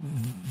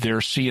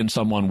 they're seeing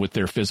someone with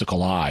their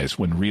physical eyes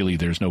when really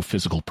there's no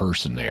physical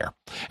person there.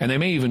 And they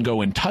may even go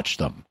and touch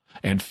them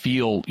and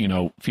feel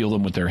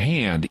them with their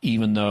hand,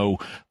 even though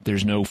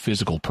there's no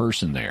physical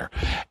person there.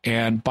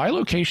 And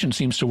bilocation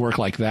seems to work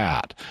like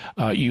that.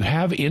 You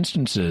have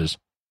instances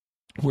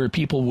where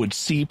people would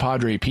see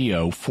Padre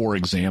Pio, for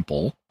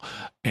example,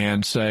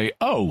 and say,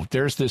 oh,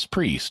 there's this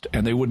priest,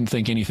 and they wouldn't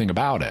think anything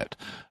about it.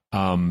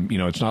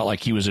 It's not like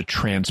he was a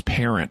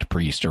transparent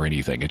priest or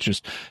anything. It's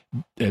just,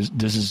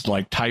 this is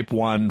like type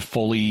 1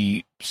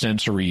 fully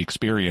sensory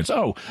experience.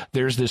 Oh,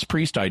 there's this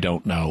priest I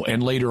don't know.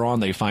 And later on,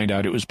 they find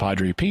out it was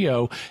Padre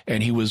Pio,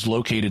 and he was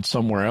located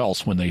somewhere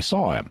else when they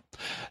saw him.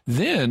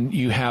 Then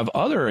you have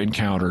other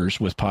encounters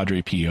with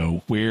Padre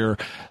Pio where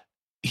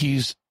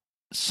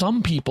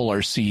some people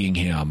are seeing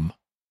him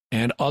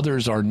and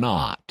others are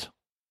not.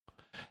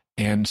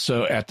 And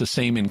so at the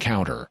same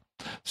encounter.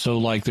 So,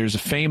 like, there's a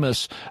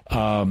famous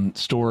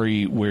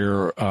story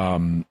where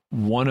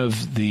one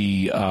of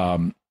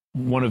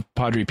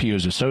Padre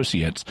Pio's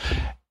associates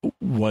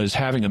was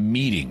having a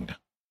meeting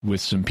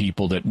with some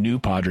people that knew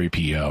Padre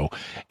Pio,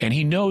 and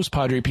he knows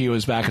Padre Pio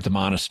is back at the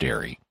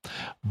monastery,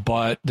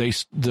 but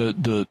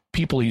the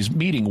people he's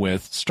meeting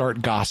with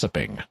start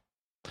gossiping.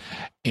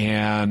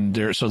 And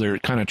they're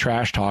kind of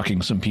trash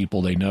talking some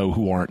people they know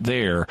who aren't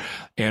there.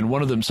 And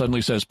one of them suddenly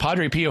says,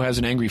 Padre Pio has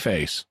an angry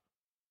face.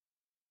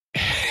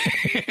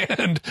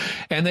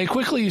 and they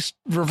quickly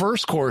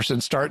reverse course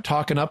and start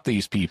talking up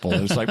these people.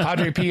 It's like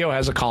Padre Pio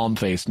has a calm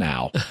face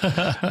now.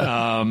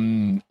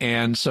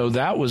 And so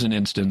that was an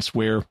instance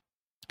where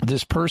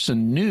this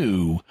person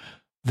knew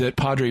that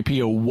Padre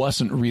Pio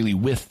wasn't really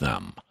with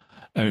them.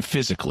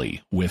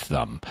 Physically with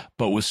them,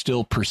 but was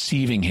still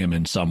perceiving him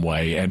in some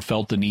way and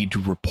felt the need to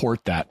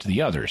report that to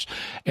the others.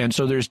 And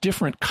so there's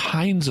different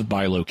kinds of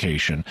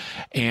bilocation.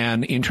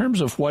 And in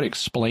terms of what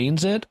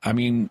explains it, I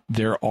mean,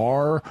 there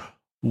are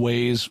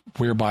ways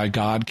whereby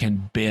God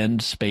can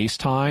bend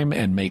space-time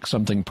and make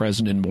something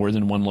present in more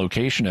than one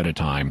location at a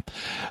time.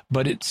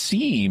 But it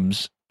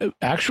seems,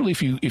 actually,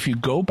 if you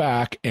go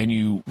back and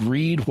you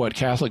read what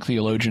Catholic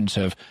theologians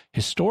have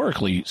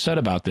historically said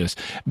about this,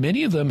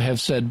 many of them have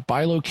said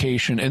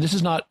bilocation, and this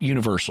is not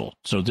universal,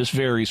 so this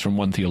varies from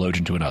one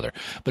theologian to another.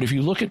 But if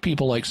you look at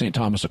people like St.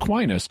 Thomas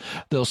Aquinas,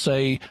 they'll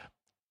say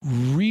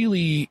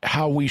really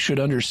how we should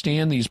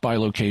understand these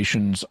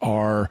bilocations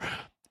are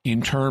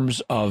in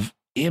terms of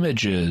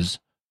images.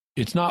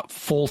 It's not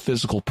full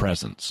physical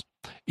presence.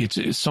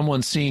 It's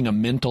someone seeing a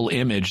mental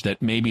image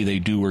that maybe they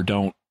do or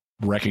don't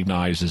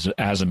recognize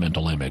as a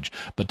mental image,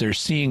 but they're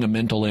seeing a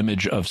mental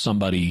image of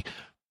somebody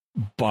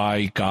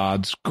by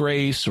God's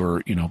grace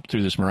or,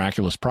 through this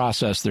miraculous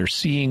process. They're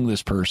seeing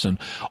this person,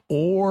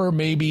 or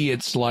maybe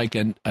it's like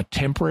a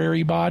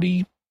temporary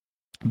body,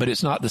 but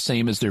it's not the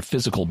same as their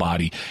physical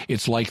body.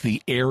 It's like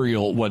the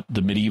aerial, what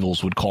the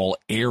medievals would call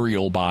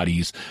aerial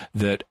bodies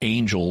that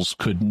angels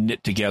could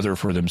knit together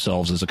for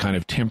themselves as a kind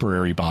of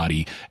temporary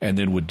body and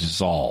then would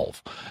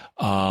dissolve.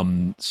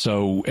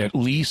 So at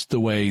least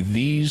the way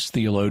these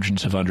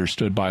theologians have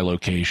understood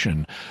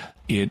bilocation,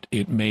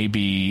 it may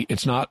be,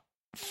 it's not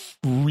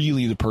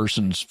really the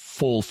person's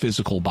full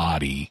physical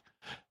body.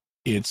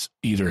 It's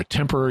either a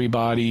temporary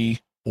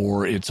body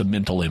or it's a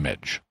mental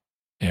image.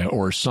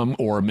 Or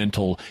a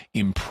mental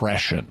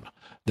impression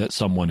that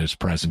someone is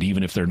present,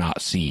 even if they're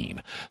not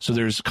seen. So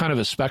there's kind of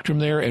a spectrum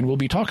there, and we'll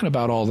be talking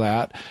about all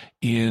that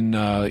in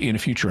a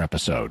future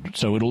episode.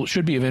 So it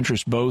should be of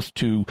interest both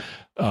to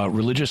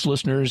religious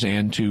listeners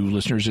and to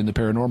listeners in the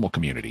paranormal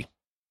community.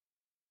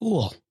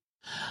 Cool.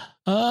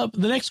 The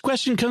next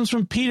question comes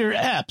from Peter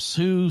Epps,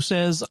 who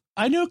says,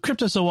 I know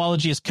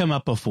cryptozoology has come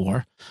up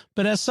before,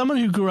 but as someone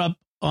who grew up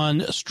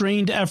on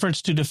strained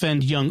efforts to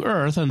defend young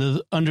Earth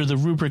under the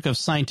rubric of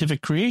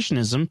scientific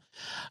creationism,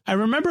 I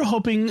remember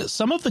hoping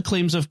some of the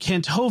claims of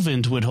Kent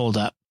Hovind would hold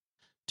up.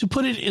 To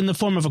put it in the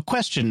form of a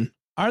question,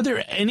 are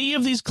there any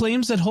of these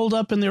claims that hold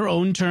up in their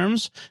own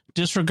terms,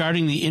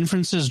 disregarding the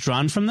inferences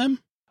drawn from them?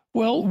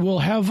 Well, we'll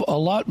have a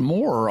lot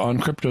more on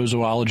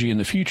cryptozoology in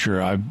the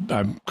future.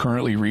 I'm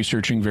currently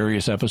researching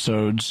various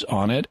episodes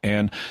on it,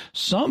 and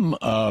some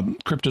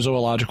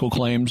cryptozoological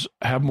claims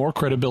have more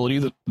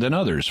credibility than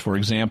others. For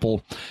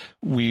example,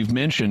 we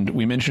mentioned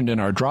in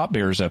our Drop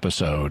Bears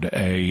episode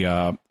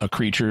a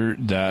creature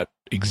that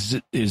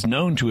is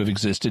known to have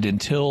existed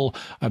until,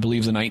 I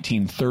believe, the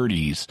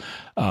 1930s,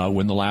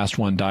 when the last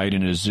one died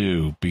in a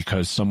zoo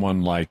because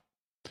someone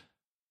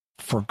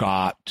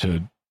forgot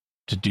to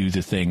do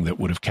the thing that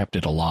would have kept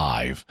it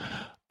alive.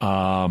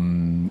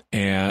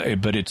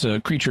 But it's a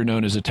creature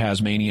known as a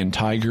Tasmanian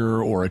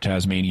tiger or a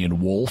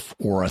Tasmanian wolf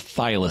or a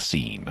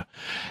thylacine.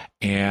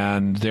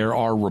 And there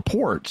are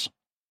reports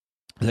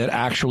that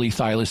actually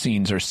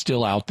thylacines are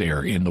still out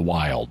there in the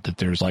wild, that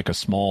there's like a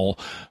small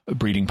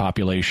breeding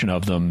population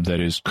of them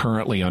that is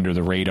currently under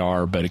the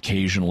radar, but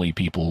occasionally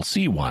people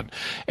see one.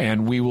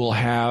 And we will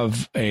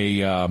have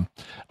an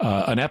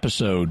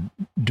episode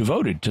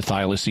devoted to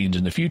thylacines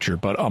in the future.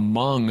 But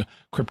among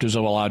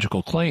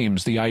cryptozoological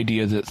claims, the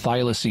idea that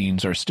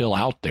thylacines are still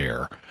out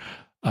there,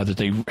 that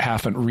they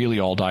haven't really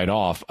all died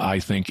off, I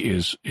think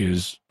is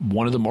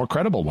one of the more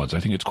credible ones.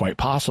 I think it's quite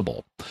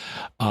possible.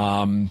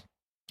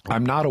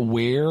 I'm not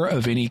aware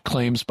of any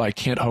claims by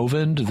Kent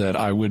Hovind that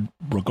I would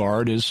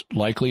regard as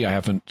likely. I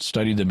haven't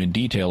studied them in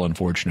detail,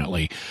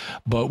 unfortunately,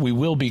 but we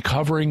will be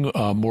covering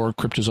more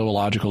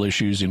cryptozoological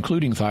issues,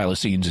 including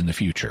thylacines, in the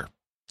future.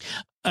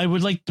 I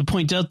would like to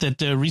point out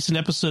that a recent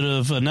episode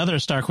of another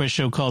StarQuest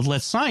show called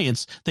Let's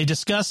Science, they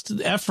discussed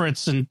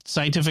efforts and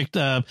scientific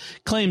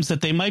claims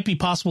that they might be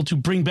possible to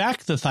bring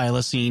back the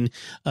thylacine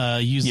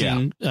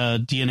using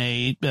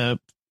DNA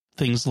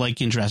things like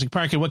in Jurassic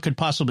Park, and what could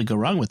possibly go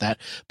wrong with that.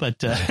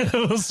 But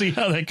we'll see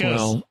how that goes.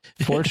 Well,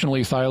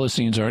 fortunately,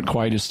 thylacines aren't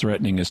quite as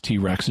threatening as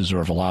T-Rexes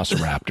or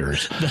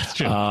velociraptors. That's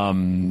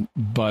true.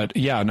 But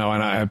yeah, no,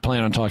 and I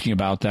plan on talking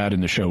about that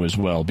in the show as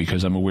well,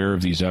 because I'm aware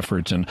of these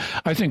efforts. And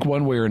I think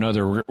one way or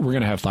another, we're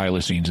going to have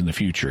thylacines in the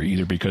future,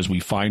 either because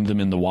we find them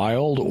in the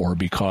wild or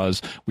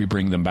because we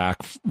bring them back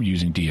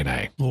using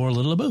DNA. Or a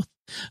little of both.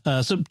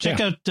 So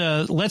check out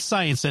Let's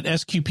Science at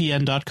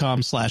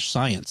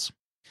sqpn.com/science.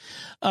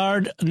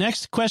 Our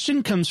next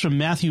question comes from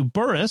Matthew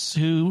Burris,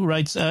 who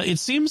writes, it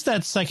seems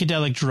that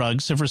psychedelic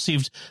drugs have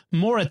received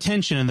more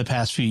attention in the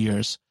past few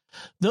years.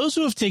 Those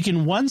who have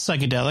taken one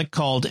psychedelic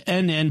called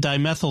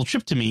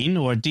NN-dimethyltryptamine,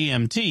 or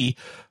DMT,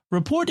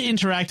 report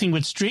interacting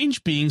with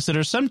strange beings that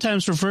are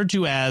sometimes referred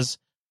to as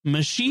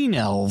machine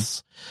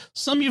elves.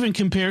 Some even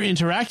compare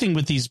interacting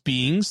with these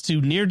beings to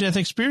near-death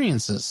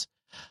experiences.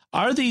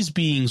 Are these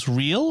beings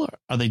real?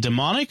 Are they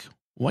demonic?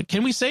 What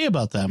can we say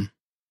about them?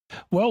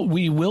 Well,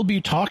 we will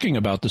be talking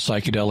about the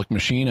psychedelic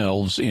machine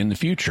elves in the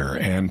future,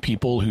 and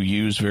people who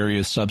use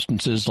various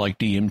substances like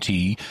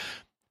DMT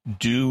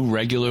do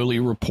regularly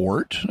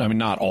report, I mean,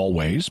 not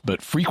always,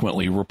 but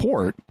frequently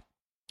report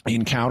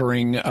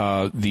encountering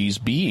these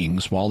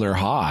beings while they're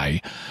high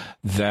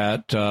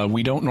that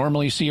we don't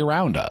normally see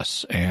around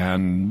us.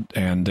 And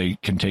they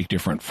can take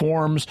different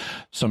forms.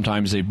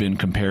 Sometimes they've been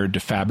compared to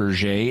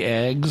Fabergé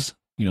eggs,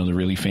 you know, the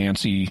really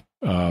fancy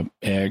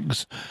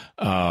eggs,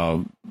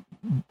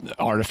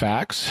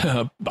 artifacts,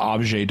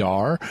 objet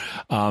d'art.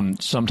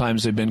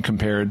 Sometimes they've been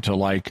compared to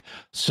like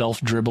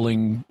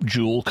self-dribbling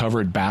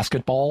jewel-covered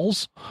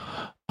basketballs.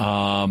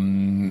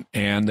 And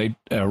they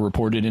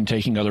reported in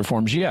taking other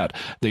forms yet.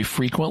 They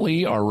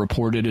frequently are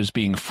reported as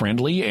being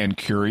friendly and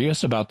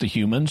curious about the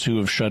humans who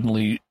have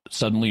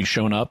suddenly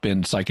shown up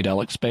in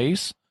psychedelic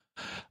space.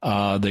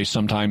 They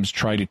sometimes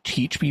try to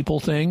teach people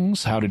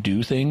things, how to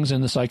do things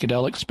in the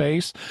psychedelic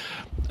space.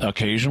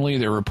 Occasionally,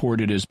 they're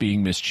reported as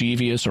being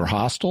mischievous or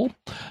hostile,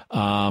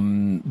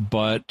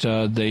 but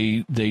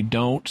they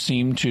don't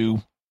seem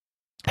to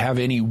have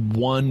any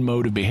one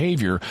mode of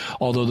behavior,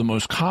 although the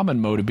most common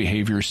mode of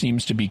behavior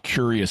seems to be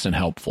curious and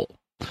helpful.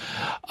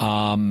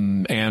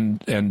 And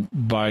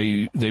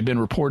they've been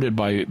reported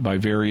by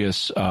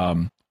various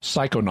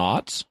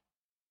psychonauts,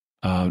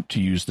 to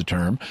use the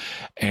term,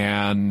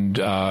 and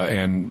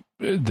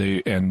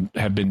they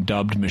have been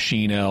dubbed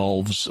machine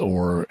elves,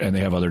 and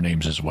they have other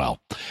names as well.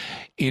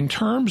 In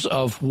terms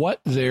of what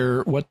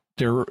their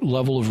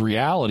level of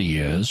reality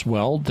is,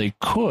 well, they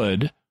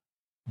could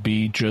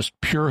be just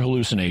pure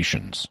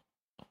hallucinations.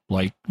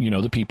 Like, you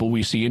know, the people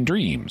we see in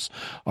dreams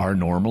are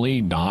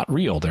normally not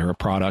real. They're a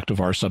product of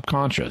our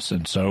subconscious.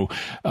 And so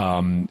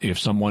if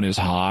someone is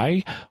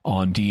high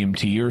on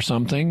DMT or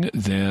something,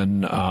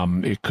 then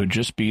it could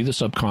just be the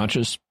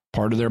subconscious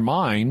part of their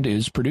mind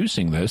is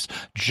producing this,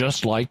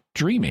 just like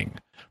dreaming.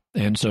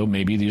 And so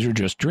maybe these are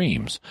just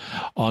dreams.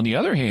 On the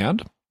other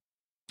hand,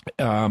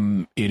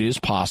 it is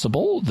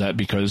possible that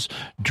because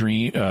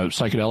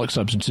psychedelic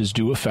substances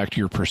do affect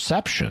your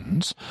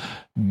perceptions,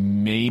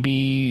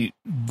 maybe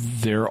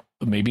the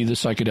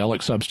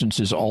psychedelic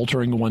substance is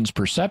altering one's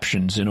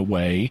perceptions in a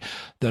way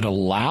that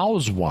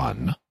allows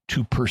one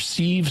to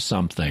perceive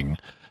something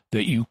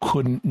that you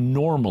couldn't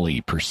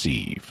normally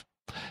perceive.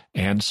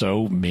 And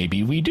so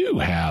maybe we do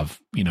have,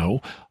 you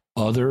know,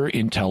 other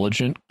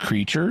intelligent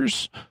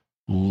creatures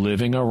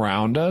living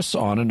around us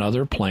on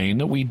another plane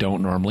that we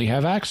don't normally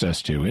have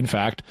access to. In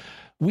fact,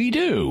 we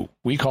do.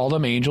 We call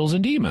them angels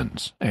and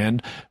demons.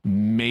 And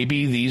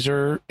maybe these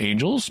are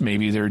angels,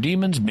 maybe they're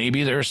demons,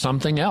 maybe there's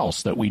something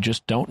else that we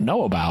just don't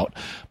know about,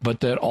 but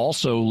that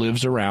also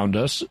lives around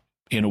us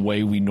in a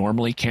way we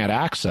normally can't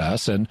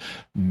access. And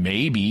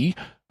maybe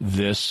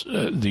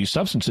these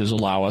substances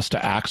allow us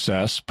to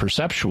access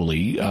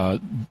perceptually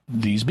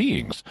these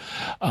beings.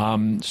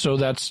 So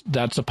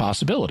that's a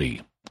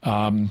possibility.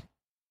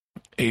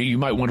 You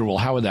might wonder, well,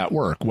 how would that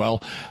work?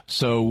 Well,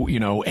 so, you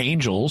know,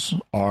 angels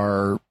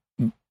are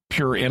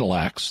pure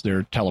intellects.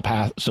 They're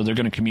so they're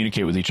going to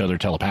communicate with each other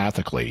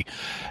telepathically.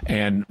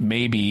 And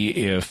maybe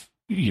if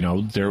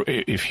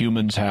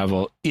humans have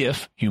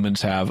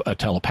a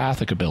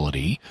telepathic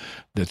ability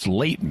that's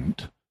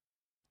latent,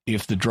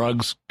 if the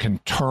drugs can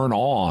turn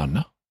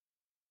on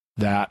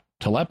that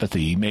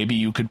telepathy, maybe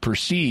you could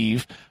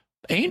perceive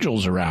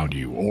angels around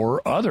you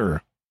or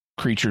other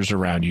creatures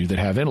around you that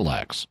have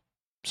intellects.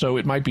 So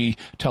it might be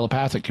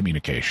telepathic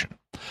communication.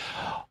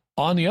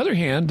 On the other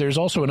hand, there's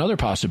also another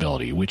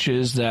possibility, which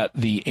is that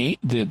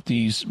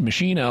these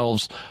machine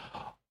elves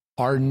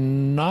are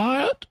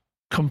not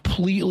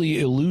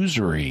completely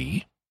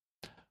illusory,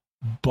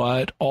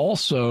 but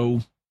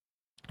also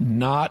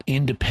not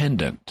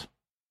independent.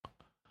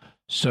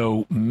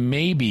 So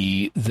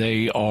maybe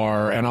they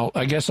are, and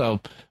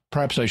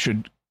perhaps I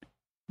should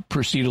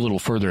proceed a little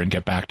further and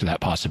get back to that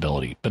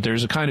possibility. But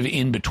there's a kind of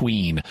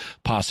in-between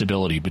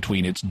possibility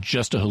between it's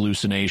just a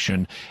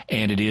hallucination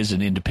and it is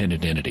an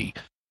independent entity.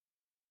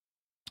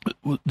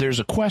 There's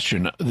a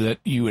question that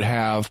you would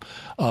have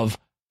of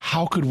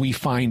how could we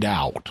find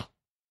out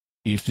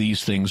if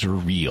these things are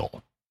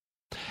real?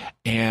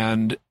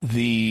 And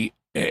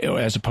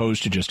as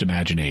opposed to just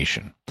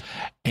imagination.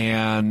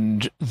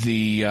 And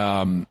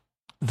the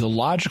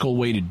logical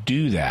way to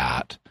do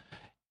that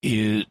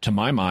is, to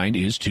my mind,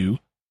 is to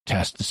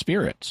test the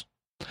spirits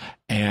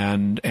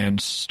and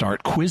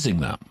start quizzing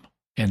them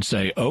and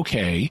say,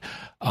 okay,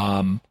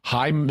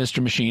 hi,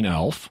 Mr. Machine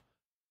Elf,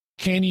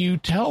 can you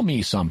tell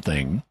me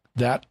something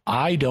that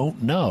I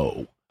don't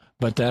know,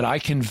 but that I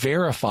can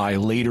verify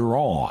later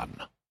on?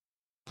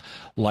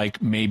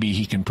 Like maybe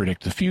he can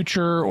predict the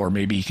future, or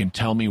maybe he can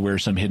tell me where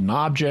some hidden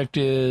object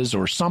is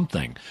or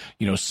something,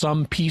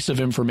 some piece of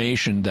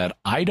information that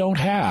I don't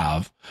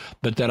have,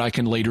 but that I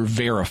can later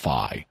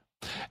verify.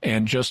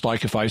 And just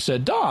like if I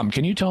said, Dom,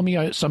 can you tell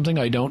me something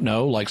I don't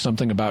know, like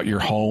something about your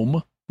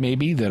home,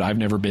 maybe that I've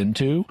never been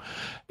to,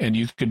 and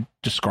you could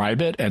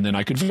describe it, and then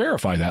I could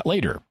verify that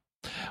later.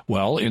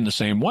 Well, in the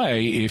same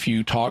way, if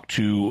you talk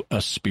to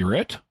a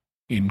spirit,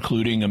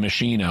 including a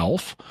machine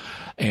elf,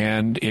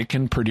 and it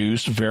can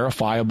produce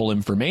verifiable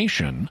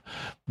information,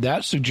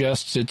 that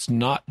suggests it's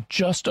not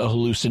just a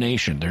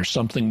hallucination. There's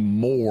something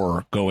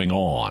more going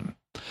on.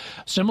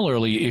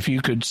 Similarly, if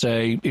you could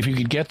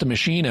get the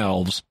machine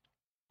elves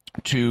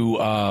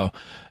to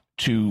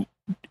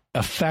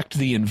affect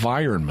the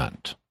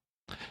environment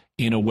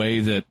in a way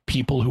that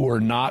people who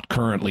are not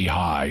currently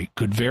high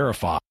could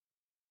verify.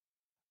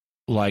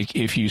 Like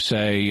if you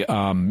say,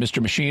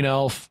 Mr. Machine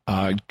Elf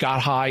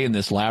got high in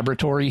this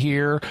laboratory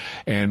here,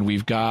 and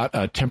we've got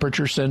a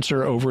temperature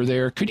sensor over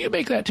there. Could you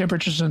make that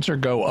temperature sensor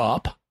go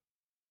up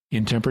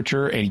in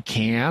temperature? And he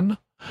can.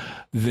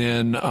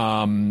 Then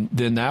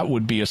that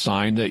would be a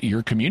sign that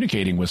you're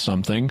communicating with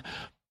something.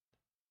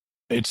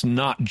 It's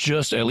not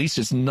just a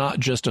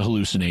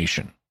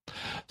hallucination.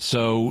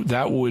 So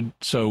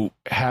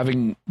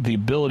having the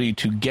ability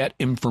to get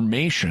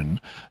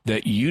information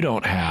that you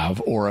don't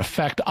have or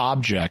affect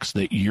objects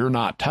that you're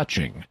not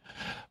touching,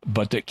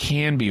 but that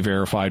can be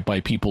verified by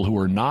people who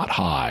are not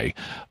high,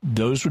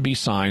 those would be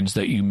signs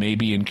that you may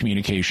be in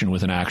communication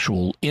with an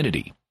actual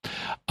entity.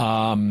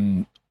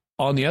 On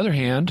the other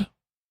hand,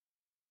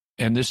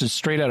 and this is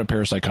straight out of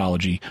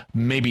parapsychology,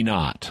 maybe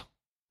not.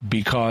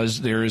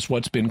 Because there is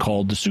what's been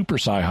called the super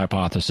psi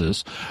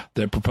hypothesis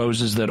that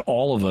proposes that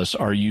all of us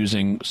are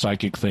using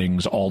psychic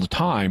things all the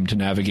time to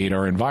navigate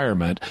our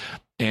environment.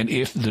 And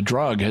if the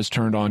drug has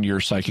turned on your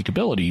psychic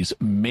abilities,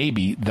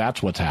 maybe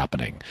that's what's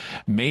happening.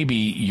 Maybe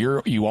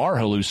you are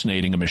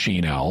hallucinating a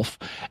machine elf,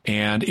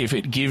 and if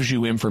it gives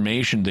you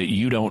information that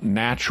you don't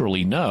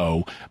naturally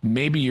know,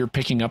 maybe you're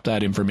picking up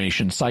that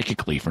information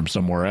psychically from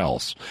somewhere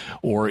else.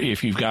 Or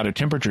if you've got a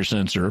temperature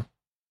sensor,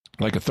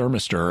 like a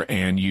thermistor,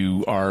 and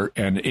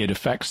it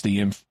affects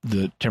the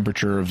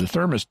temperature of the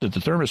thermostat that the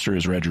thermistor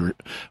is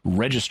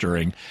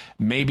registering.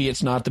 Maybe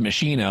it's not the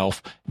machine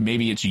elf.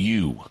 Maybe it's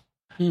you.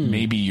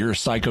 Maybe you're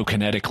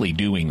psychokinetically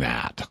doing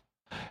that.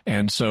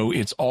 And so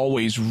it's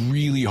always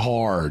really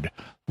hard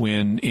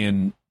when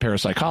in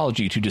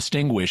parapsychology to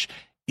distinguish,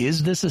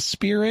 is this a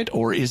spirit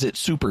or is it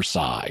super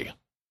psi?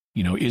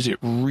 Is it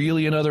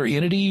really another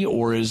entity,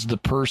 or is the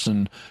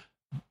person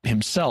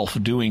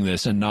himself doing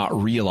this and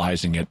not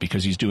realizing it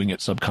because he's doing it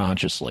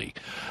subconsciously?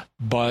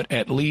 But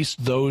at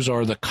least those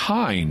are the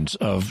kinds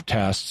of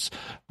tests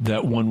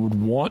that one would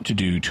want to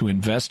do to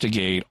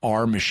investigate,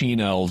 are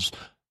machine elves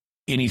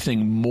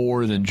anything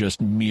more than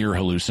just mere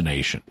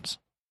hallucinations?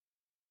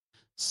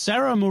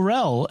 Sarah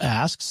Morell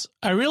asks,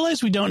 I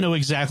realize we don't know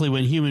exactly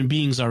when human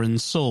beings are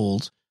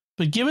ensouled,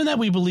 but given that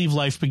we believe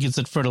life begins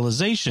at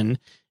fertilization,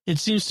 it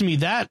seems to me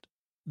that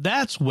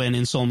that's when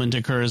ensoulment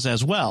occurs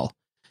as well.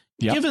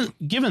 Yep.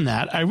 Given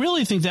that, I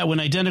really think that when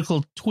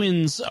identical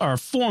twins are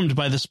formed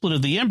by the split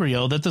of the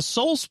embryo, that the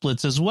soul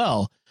splits as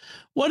well.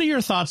 What are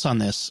your thoughts on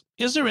this?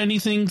 Is there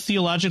anything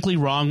theologically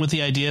wrong with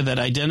the idea that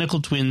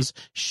identical twins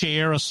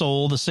share a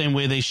soul the same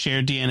way they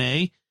share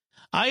DNA?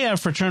 I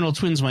have fraternal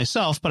twins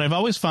myself, but I've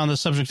always found the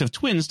subject of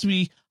twins to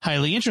be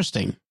highly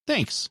interesting.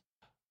 Thanks.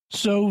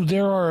 So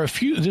there are a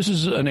few. This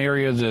is an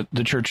area that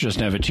the church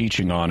doesn't have a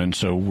teaching on, and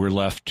so we're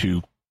left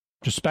to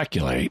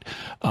speculate.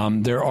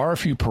 There are a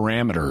few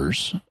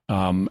parameters.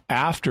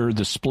 After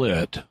the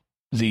split,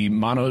 the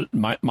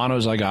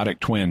monozygotic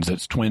twins,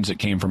 that's twins that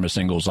came from a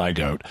single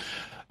zygote,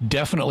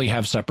 definitely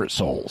have separate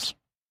souls.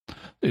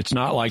 It's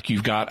not like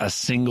you've got a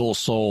single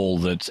soul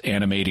that's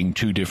animating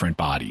two different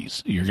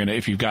bodies.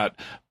 If you've got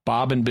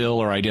Bob and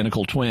Bill are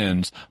identical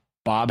twins,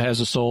 Bob has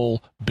a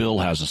soul, Bill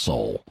has a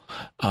soul.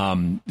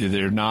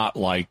 They're not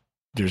like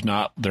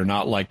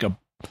a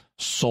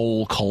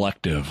soul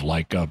collective,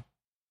 like a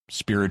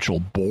spiritual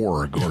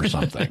Borg or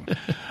something.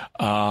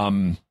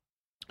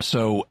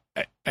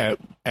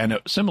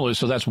 Similarly,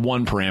 so that's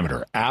one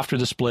parameter. After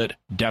the split,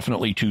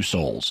 definitely two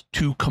souls,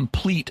 two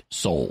complete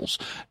souls.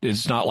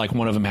 It's not like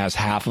one of them has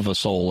half of a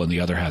soul and the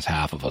other has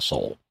half of a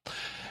soul.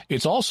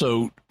 It's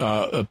also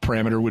a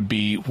parameter would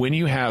be when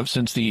you have,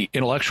 since the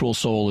intellectual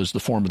soul is the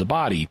form of the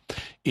body,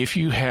 if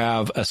you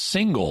have a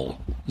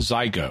single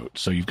zygote,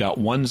 so you've got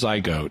one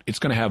zygote, it's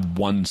going to have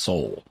one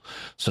soul.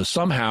 So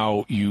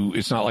somehow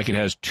it's not like it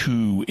has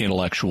two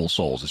intellectual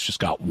souls. It's just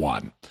got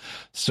one.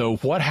 So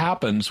what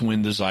happens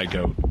when the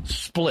zygote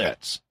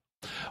splits?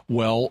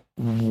 Well,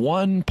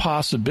 one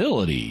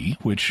possibility,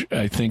 which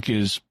I think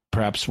is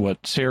perhaps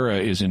what Sarah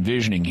is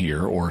envisioning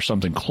here, or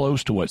something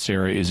close to what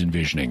Sarah is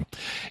envisioning,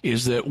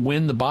 is that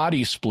when the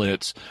body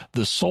splits,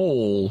 the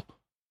soul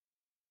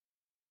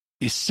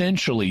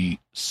essentially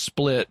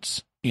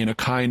splits in a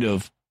kind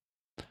of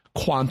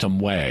quantum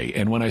way.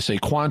 And when I say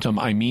quantum,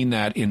 I mean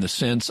that in the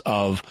sense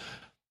of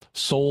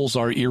souls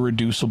are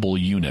irreducible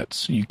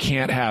units. You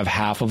can't have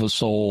half of a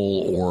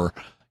soul or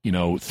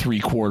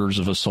 3/4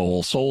 of a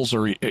soul. Souls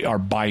are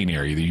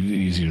binary.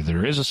 Either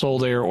there is a soul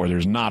there or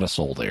there's not a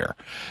soul there.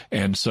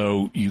 And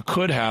so you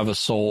could have a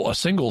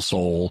single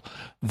soul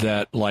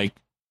that like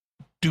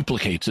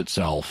duplicates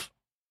itself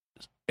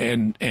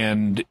and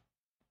then,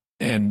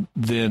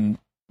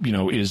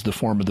 is the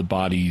form of the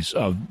bodies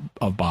of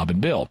Bob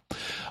and Bill.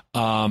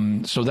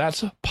 So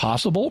that's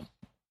possible.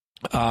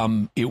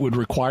 It would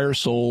require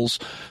souls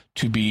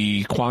to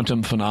be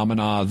quantum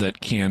phenomena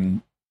that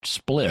can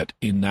split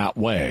in that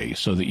way,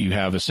 so that you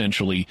have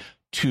essentially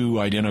two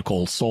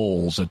identical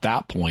souls at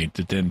that point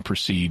that then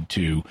proceed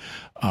to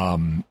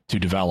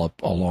develop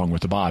along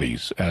with the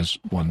bodies as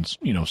one's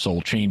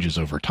soul changes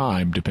over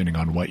time depending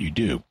on what you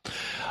do.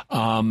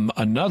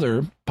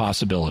 Another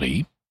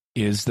possibility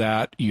is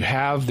that you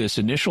have this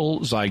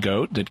initial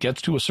zygote that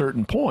gets to a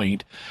certain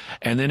point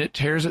and then it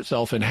tears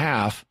itself in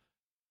half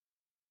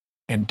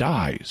and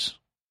dies,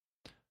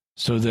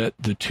 so that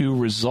the two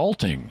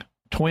resulting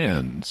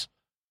twins,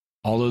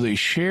 although they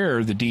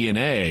share the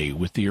DNA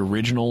with the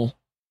original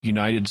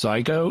united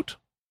zygote,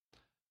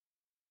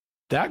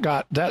 that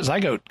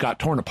zygote got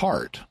torn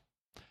apart.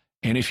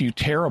 And if you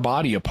tear a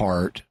body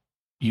apart,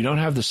 you don't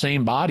have the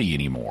same body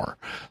anymore.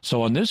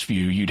 So on this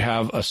view, you'd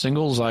have a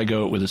single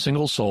zygote with a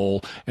single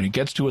soul, and it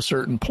gets to a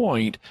certain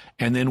point,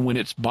 and then when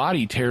its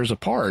body tears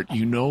apart,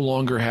 you no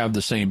longer have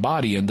the same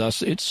body, and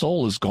thus its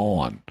soul is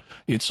gone.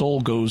 Its soul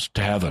goes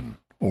to heaven,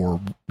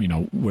 or,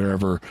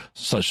 wherever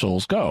such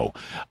souls go.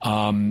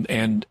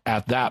 And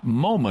at that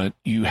moment,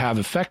 you have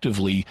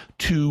effectively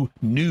two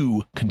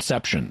new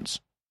conceptions.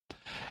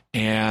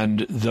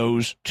 And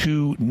those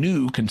two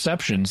new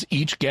conceptions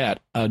each get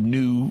a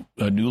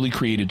newly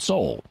created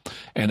soul.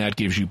 And that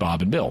gives you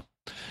Bob and Bill.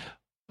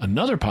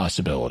 Another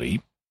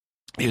possibility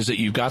is that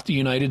you've got the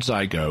united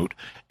zygote,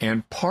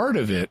 and part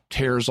of it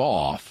tears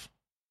off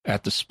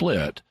at the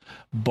split,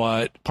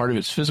 but part of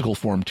its physical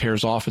form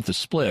tears off at the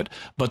split,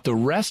 but the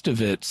rest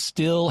of it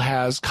still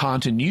has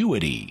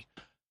continuity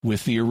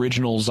with the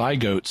original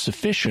zygote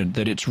sufficient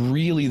that it's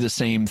really the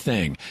same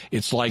thing.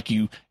 It's like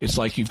you've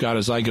got a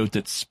zygote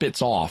that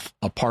spits off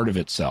a part of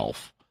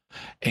itself.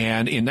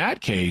 And in that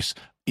case,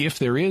 if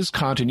there is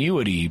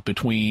continuity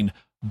between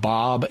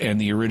Bob and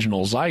the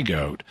original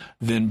zygote,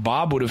 then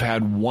Bob would have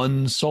had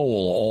one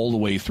soul all the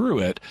way through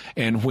it.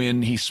 And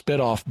when he spit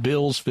off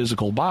Bill's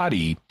physical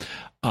body,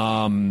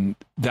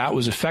 that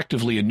was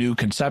effectively a new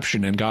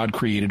conception, and God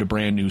created a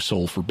brand new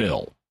soul for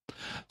Bill.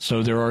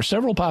 So there are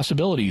several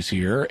possibilities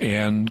here,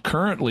 and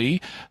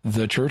currently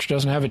the church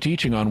doesn't have a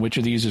teaching on which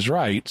of these is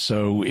right,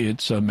 so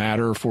it's a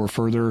matter for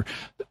further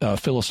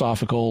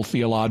philosophical,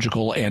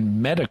 theological,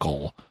 and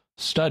medical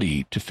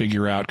study to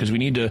figure out, because we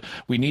need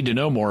to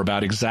know more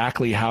about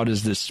exactly how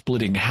does this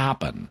splitting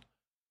happen.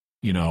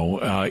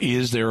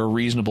 Is there a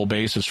reasonable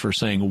basis for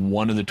saying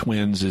one of the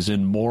twins is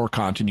in more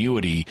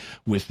continuity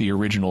with the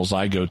original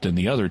zygote than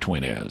the other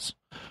twin is,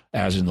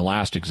 as in the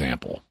last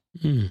example?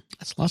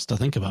 That's lots to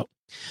think about.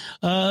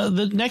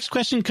 The next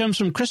question comes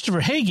from Christopher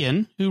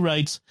Hagan, who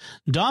writes,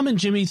 Dom and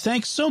Jimmy,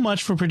 thanks so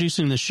much for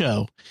producing the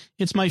show.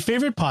 It's my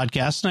favorite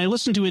podcast, and I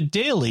listen to it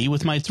daily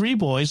with my 3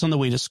 boys on the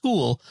way to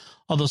school,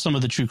 although some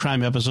of the true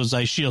crime episodes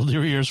I shield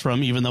their ears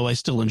from, even though I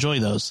still enjoy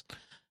those.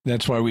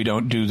 That's why we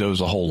don't do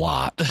those a whole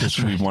lot, because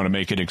we want to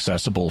make it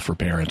accessible for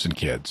parents and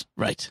kids.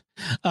 Right.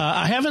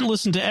 I haven't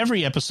listened to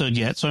every episode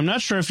yet, so I'm not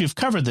sure if you've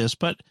covered this,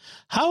 but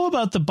how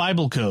about the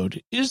Bible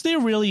code? Is there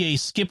really a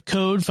skip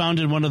code found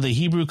in one of the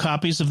Hebrew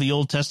copies of the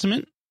Old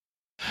Testament?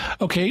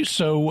 Okay,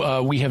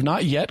 so we have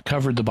not yet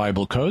covered the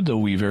Bible code, though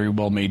we very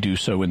well may do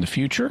so in the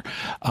future.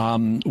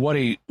 What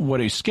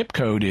a skip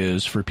code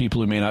is, for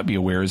people who may not be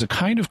aware, is a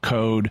kind of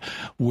code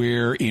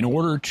where, in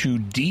order to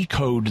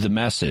decode the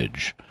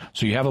message,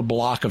 so you have a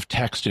block of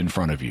text in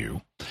front of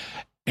you,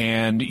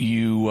 and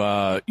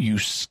you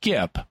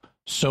skip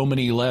so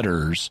many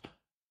letters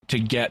to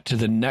get to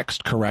the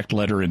next correct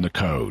letter in the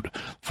code.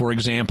 For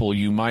example,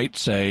 you might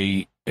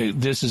say,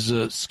 this is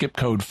a skip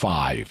code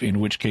 5,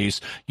 in which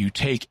case you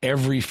take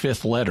every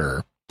 5th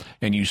letter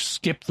and you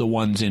skip the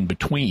ones in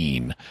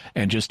between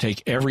and just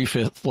take every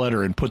 5th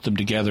letter and put them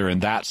together,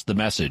 and that's the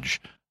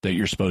message that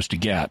you're supposed to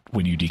get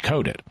when you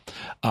decode it.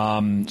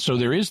 So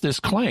there is this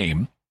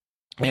claim,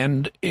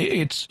 and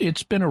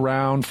it's been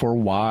around for a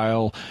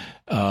while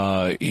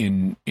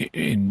in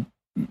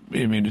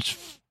I mean,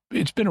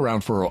 it's been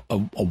around for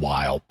a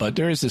while, but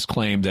there is this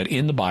claim that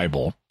in the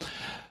Bible,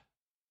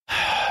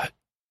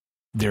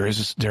 there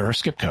are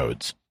skip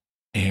codes,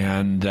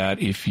 and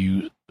that if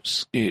you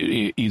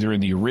either in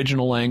the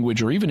original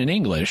language or even in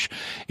English,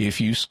 if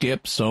you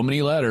skip so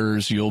many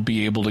letters, you'll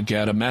be able to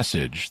get a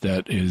message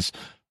that is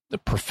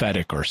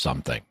prophetic or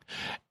something,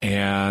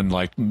 and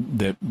like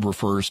that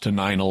refers to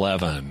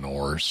 9/11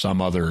 or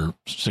some other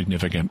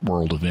significant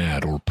world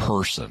event or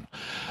person.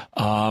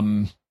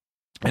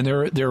 And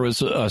there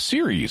was a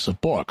series of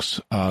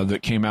books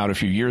that came out a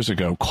few years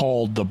ago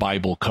called the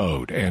Bible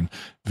Code, and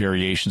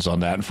variations on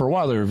that. And for a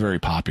while, they were very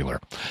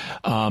popular.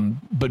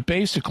 But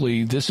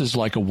basically, this is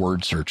like a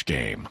word search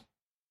game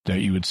that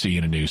you would see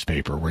in a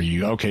newspaper, where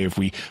if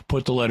we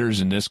put the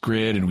letters in this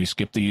grid and we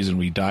skip these and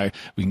we can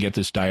get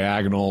this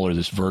diagonal or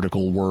this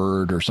vertical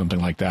word or something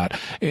like that.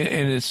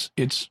 And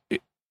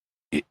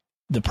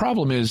the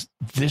problem is,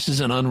 this is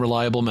an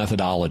unreliable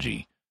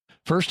methodology.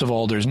 First of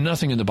all, there's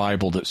nothing in the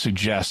Bible that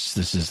suggests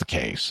this is the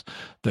case,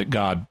 that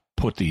God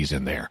put these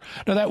in there.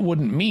 Now, that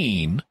wouldn't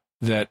mean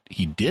that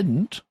he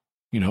didn't.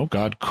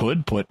 God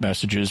could put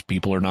messages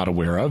people are not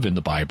aware of in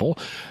the Bible.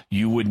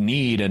 You would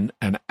need an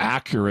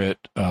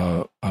accurate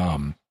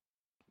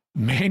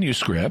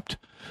manuscript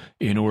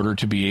in order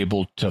to be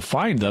able to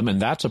find them.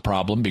 And that's a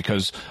problem,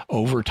 because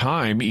over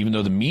time, even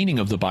though the meaning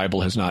of the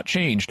Bible has not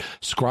changed,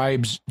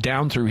 scribes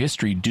down through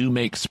history do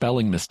make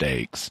spelling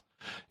mistakes.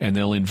 And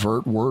they'll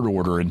invert word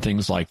order and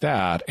things like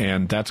that.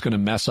 And that's going to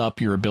mess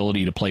up your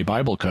ability to play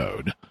Bible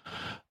code.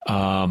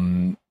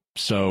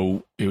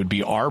 So it would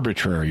be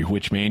arbitrary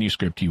which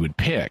manuscript you would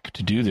pick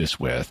to do this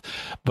with.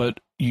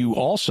 But you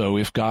also,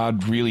 if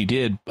God really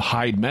did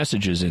hide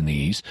messages in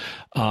these,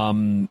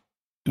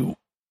 you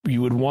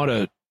would want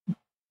to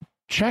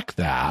check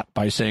that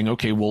by saying,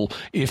 okay, well,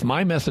 if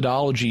my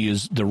methodology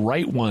is the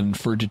right one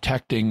for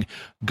detecting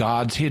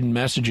God's hidden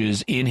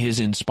messages in his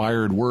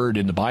inspired word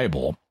in the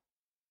Bible,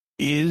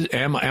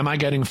 am I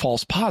getting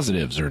false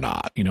positives or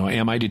not?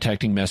 Am I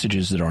detecting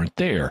messages that aren't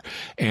there?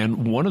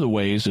 And one of the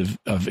ways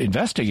of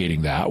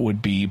investigating that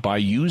would be by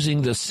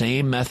using the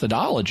same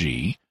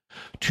methodology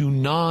to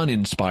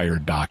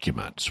non-inspired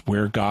documents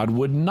where God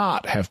would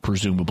not have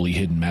presumably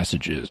hidden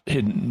messages.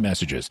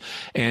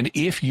 And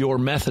if your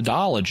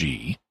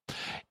methodology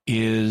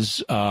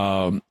is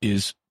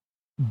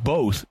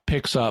both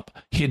picks up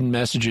hidden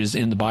messages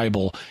in the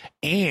Bible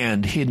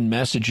and hidden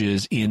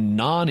messages in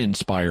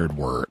non-inspired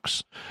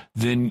works,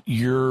 then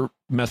your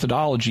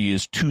methodology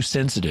is too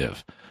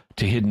sensitive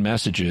to hidden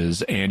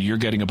messages, and you're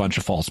getting a bunch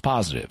of false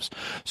positives.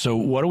 So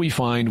what do we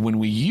find when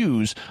we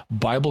use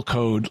Bible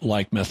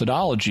code-like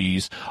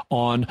methodologies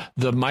on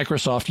the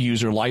Microsoft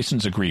user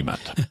license agreement?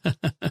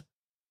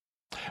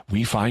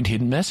 We find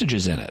hidden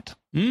messages in it.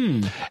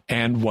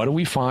 And what do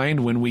we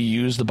find when we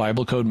use the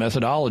Bible code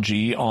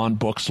methodology on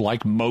books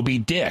like Moby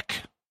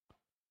Dick?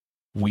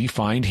 We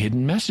find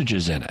hidden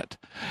messages in it.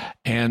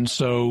 And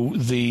so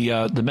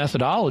the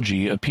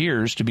methodology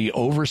appears to be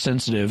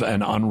oversensitive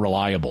and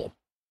unreliable.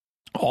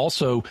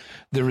 Also,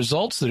 the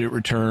results that it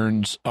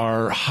returns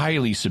are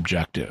highly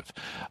subjective.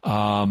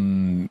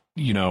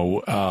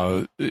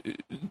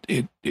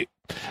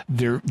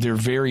 They're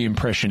very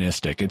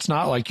impressionistic. It's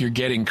not like you're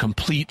getting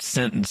complete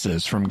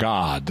sentences from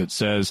God that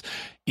says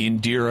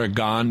Indira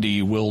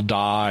Gandhi will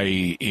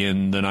die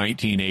in the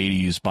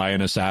 1980s by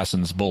an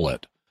assassin's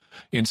bullet.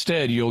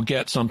 Instead, you'll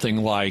get something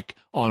like,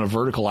 on a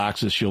vertical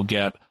axis, you'll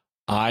get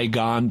I,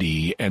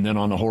 Gandhi, and then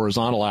on the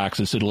horizontal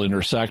axis, it'll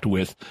intersect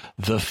with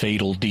the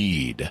fatal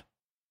deed.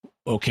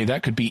 Okay,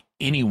 that could be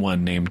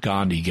anyone named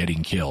Gandhi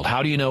getting killed.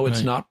 How do you know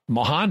it's not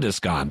Mohandas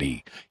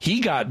Gandhi?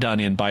 He got done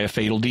in by a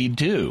fatal deed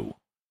too.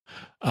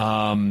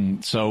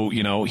 So,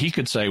 he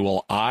could say,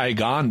 well, I,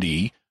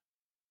 Gandhi,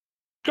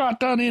 got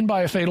done in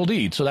by a fatal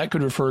deed. So that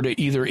could refer to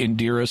either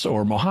Indiras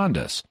or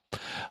Mohandas.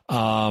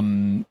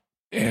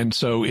 And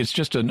so it's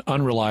just an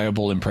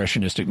unreliable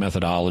impressionistic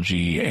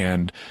methodology.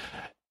 And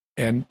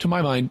to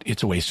my mind,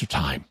 it's a waste of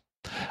time.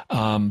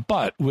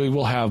 But we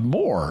will have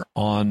more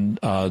on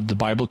the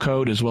Bible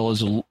code, as well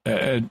as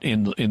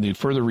in the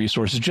further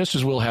resources, just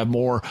as we'll have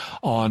more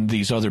on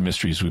these other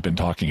mysteries we've been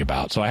talking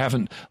about. So I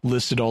haven't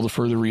listed all the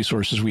further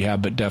resources we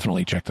have, but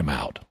definitely check them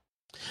out.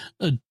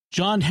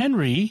 John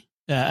Henry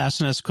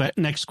asked us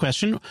next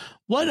question.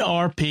 What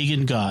are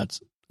pagan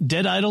gods?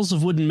 Dead idols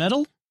of wood and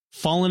metal?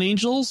 Fallen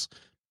angels?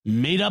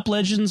 Made-up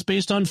legends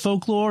based on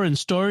folklore and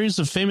stories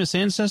of famous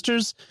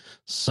ancestors?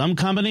 Some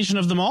combination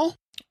of them all?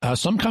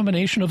 Some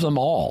combination of them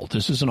all.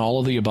 This is an all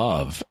of the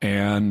above.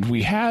 And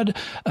we had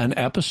an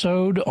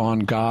episode on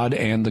God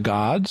and the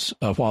Gods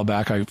a while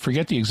back. I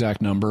forget the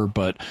exact number,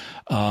 but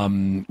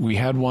we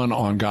had one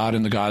on God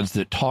and the Gods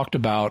that talked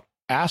about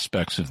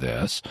aspects of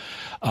this.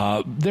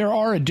 There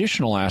are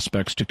additional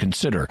aspects to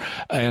consider.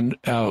 And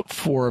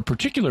for a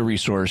particular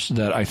resource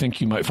that I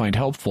think you might find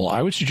helpful,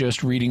 I would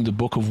suggest reading the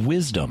Book of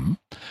Wisdom,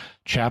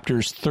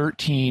 chapters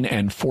 13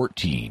 and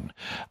 14.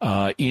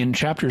 In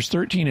chapters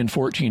 13 and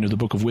 14 of the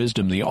Book of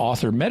Wisdom, the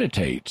author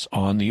meditates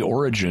on the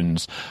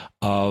origins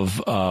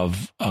of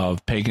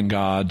pagan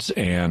gods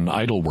and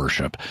idol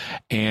worship,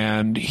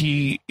 and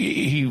he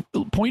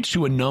points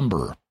to a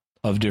number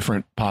of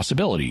different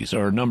possibilities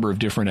or a number of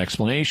different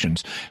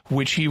explanations,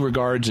 which he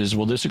regards as,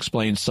 well, this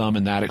explains some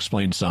and that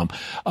explains some.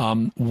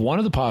 One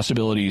of the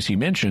possibilities he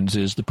mentions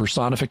is the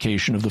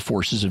personification of the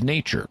forces of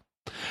nature,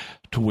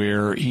 to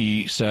where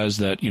he says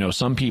that,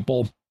 some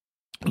people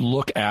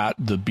look at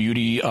the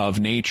beauty of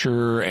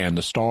nature and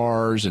the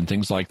stars and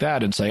things like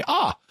that and say,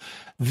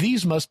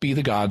 these must be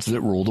the gods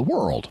that rule the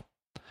world.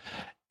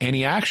 And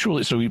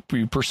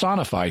we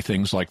personify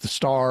things like the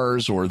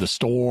stars or the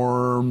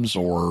storms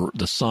or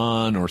the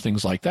sun or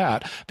things like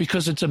that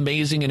because it's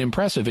amazing and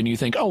impressive. And you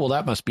think, oh, well,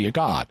 that must be a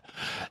god.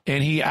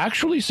 And he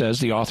actually says,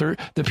 the author,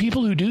 the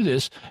people who do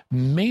this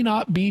may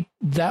not be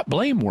that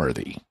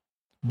blameworthy,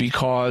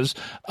 because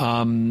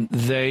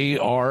they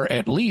are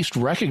at least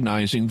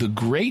recognizing the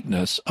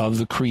greatness of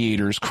the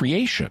Creator's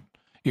creation.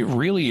 It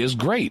really is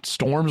great.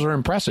 Storms are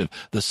impressive.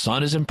 The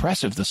sun is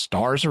impressive. The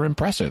stars are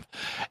impressive.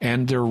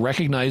 And they're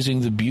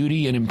recognizing the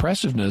beauty and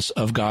impressiveness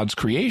of God's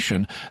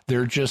creation.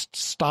 They're just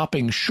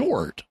stopping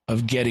short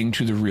of getting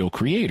to the real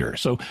Creator.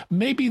 So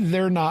maybe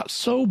they're not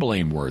so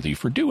blameworthy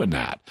for doing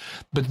that.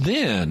 But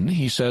then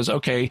he says,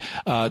 okay,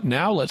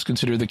 now let's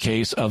consider the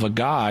case of a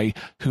guy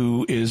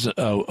who is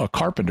a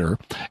carpenter,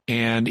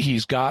 and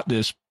he's got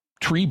this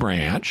tree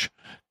branch,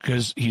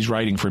 because he's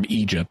writing from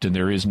Egypt, and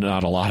there is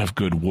not a lot of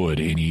good wood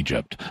in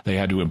Egypt. They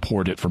had to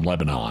import it from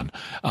Lebanon.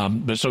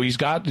 But so he's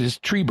got this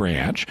tree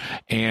branch,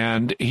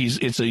 and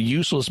it's a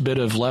useless bit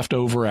of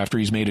leftover after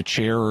he's made a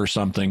chair or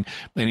something,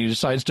 and he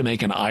decides to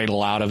make an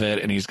idol out of it,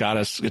 and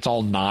it's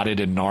all knotted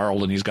and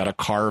gnarled, and he's got to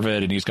carve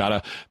it, and he's got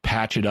to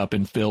patch it up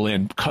and fill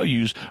in,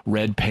 use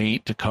red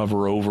paint to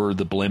cover over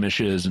the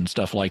blemishes and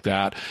stuff like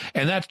that.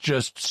 And that's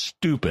just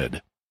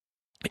stupid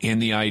in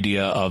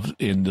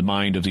the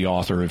mind of the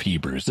author of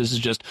Hebrews. This is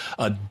just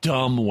a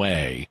dumb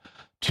way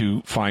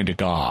to find a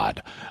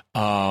god.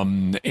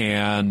 And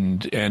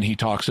he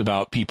talks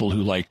about people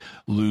who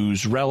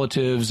lose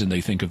relatives and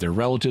they think of their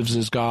relatives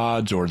as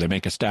gods, or they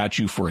make a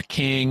statue for a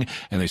king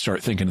and they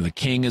start thinking of the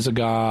king as a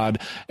god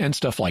and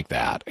stuff like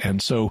that.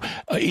 And so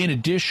in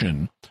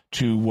addition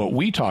to what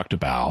we talked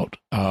about,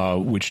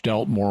 which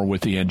dealt more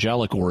with the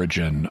angelic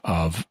origin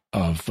of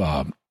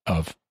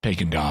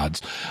pagan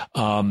gods,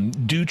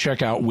 do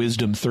check out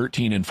Wisdom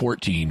 13 and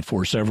 14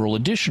 for several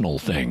additional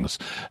things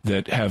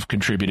that have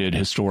contributed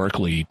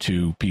historically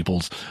to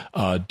people's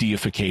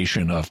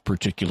deification of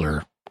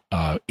particular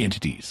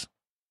entities.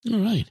 All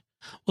right.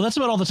 Well, that's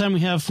about all the time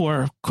we have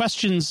for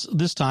questions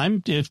this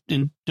time.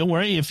 And don't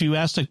worry, if you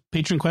asked a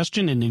patron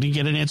question and you didn't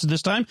get an answer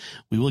this time,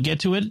 we will get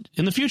to it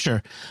in the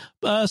future.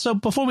 So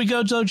before we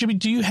go, Jimmy,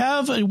 would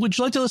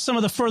you like to list some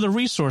of the further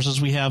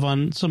resources we have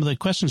on some of the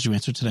questions you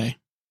answered today?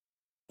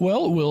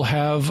 Well, we'll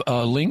have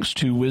links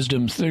to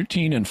Wisdom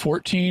 13 and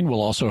 14.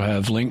 We'll also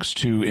have links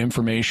to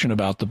information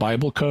about the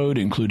Bible Code,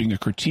 including a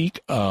critique,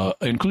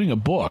 including a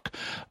book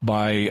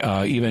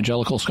by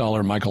evangelical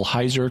scholar Michael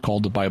Heiser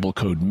called The Bible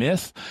Code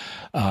Myth.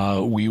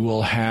 We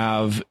will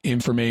have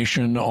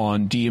information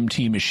on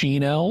DMT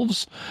machine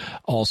elves,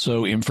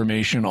 also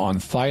information on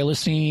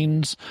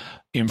thylacines,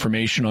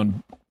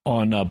 information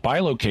on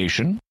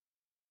bilocation.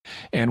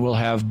 And we'll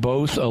have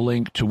both a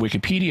link to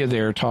Wikipedia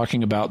there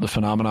talking about the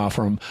phenomena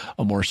from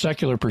a more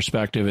secular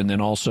perspective, and then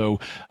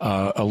also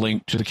a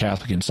link to the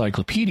Catholic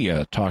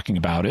Encyclopedia talking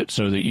about it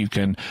so that you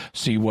can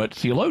see what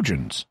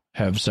theologians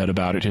have said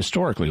about it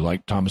historically,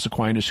 like Thomas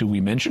Aquinas, who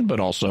we mentioned, but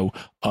also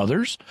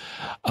others.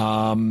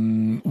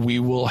 We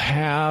will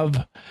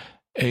have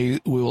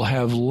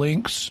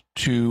links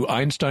to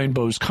Einstein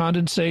Bose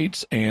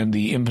condensates and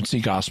the infancy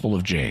gospel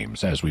of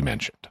James, as we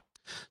mentioned.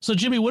 So,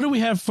 Jimmy, what do we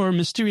have for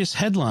mysterious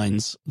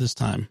headlines this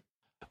time?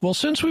 Well,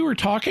 since we were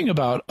talking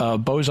about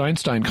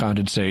Bose-Einstein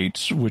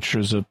condensates, which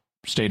is a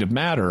state of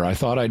matter, I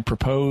thought I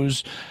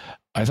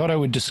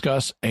would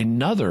discuss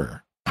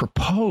another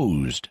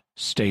proposed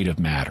state of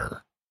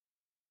matter: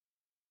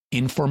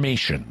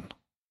 information.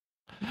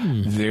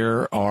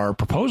 There are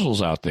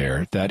proposals out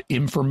there that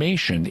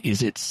information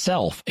is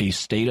itself a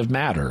state of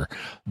matter,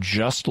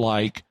 just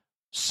like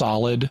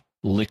solid,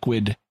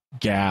 liquid,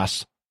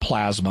 gas,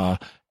 plasma,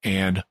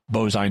 and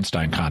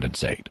Bose-Einstein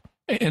condensate.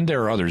 And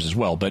there are others as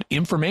well, but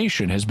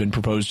information has been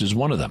proposed as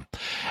one of them.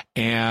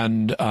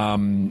 And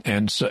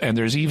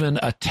there's even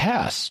a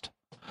test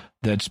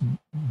that's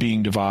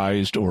being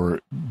devised or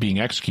being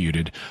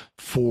executed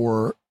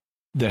that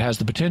has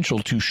the potential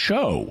to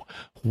show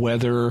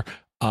whether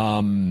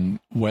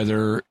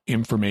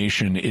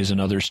information is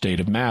another state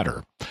of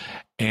matter.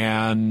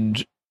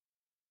 And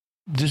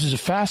this is a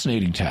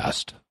fascinating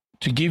test.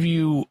 To give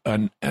you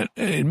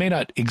it may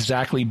not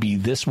exactly be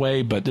this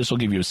way, but this will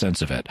give you a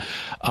sense of it.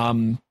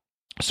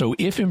 So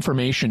if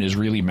information is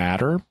really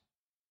matter,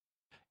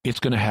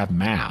 it's going to have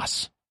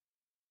mass.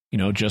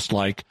 Just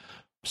like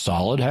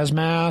solid has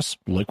mass,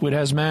 liquid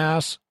has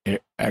mass,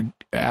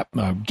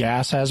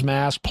 gas has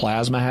mass,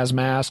 plasma has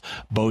mass,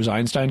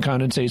 Bose-Einstein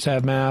condensates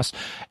have mass,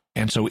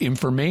 and so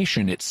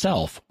information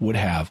itself would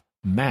have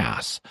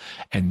mass.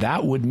 And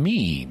that would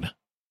mean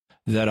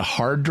that a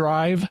hard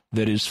drive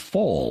that is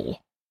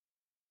full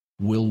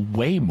will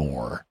weigh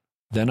more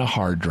than a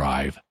hard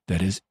drive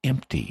that is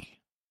empty.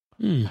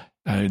 The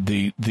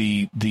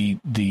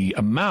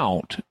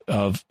amount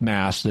of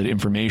mass that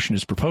information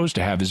is proposed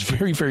to have is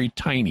very, very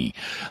tiny,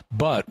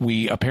 but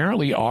we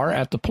apparently are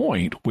at the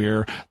point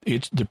where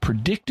it's the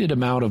predicted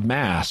amount of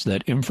mass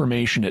that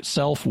information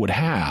itself would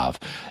have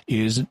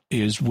is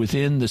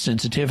within the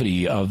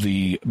sensitivity of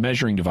the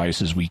measuring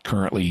devices we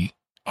currently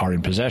are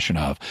in possession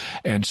of.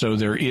 And so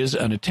there is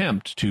an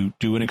attempt to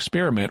do an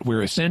experiment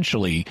where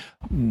essentially,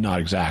 not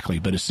exactly,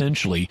 but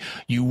essentially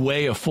you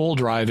weigh a full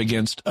drive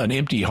against an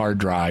empty hard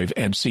drive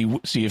and see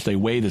if they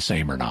weigh the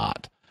same or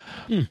not.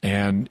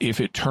 And if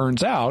it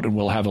turns out, and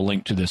we'll have a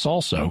link to this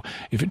also,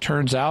 if it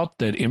turns out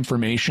that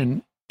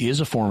information is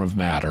a form of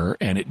matter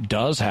and it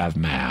does have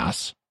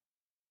mass,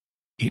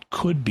 it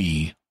could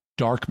be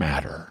dark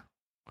matter.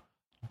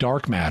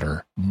 Dark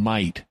matter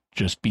might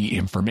just be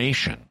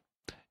information.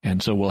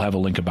 And so we'll have a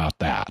link about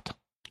that.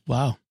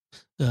 Wow.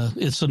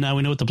 So now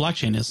we know what the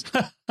blockchain is.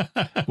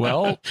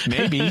 Well,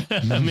 maybe.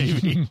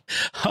 Maybe.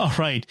 All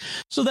right.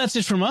 So that's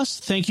it from us.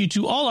 Thank you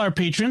to all our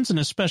patrons and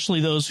especially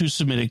those who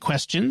submitted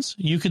questions.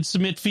 You can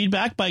submit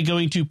feedback by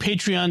going to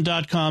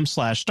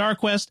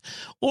patreon.com/StarQuest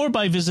or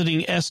by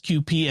visiting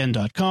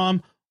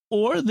sqpn.com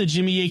or the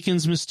Jimmy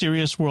Akin's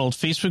Mysterious World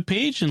Facebook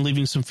page and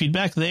leaving some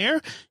feedback there.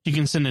 You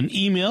can send an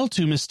email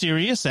to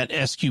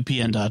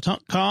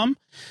mysterious@sqpn.com,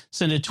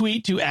 send a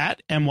tweet to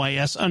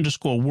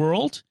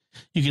 @MYS_world.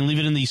 You can leave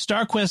it in the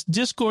StarQuest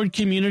Discord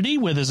community,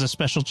 where there's a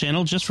special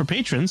channel just for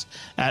patrons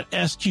at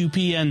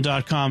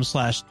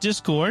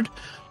sqpn.com/Discord,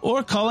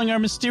 or calling our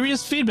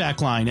mysterious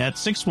feedback line at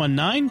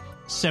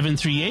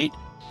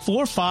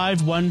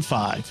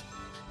 619-738-4515.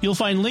 You'll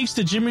find links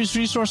to Jimmy's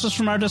resources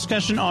from our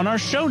discussion on our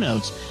show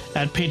notes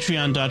at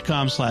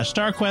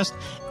patreon.com/StarQuest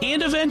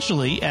and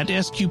eventually at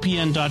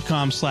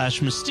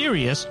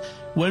sqpn.com/mysterious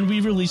when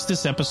we release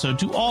this episode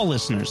to all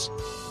listeners.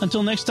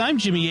 Until next time,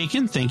 Jimmy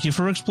Akin, thank you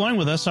for exploring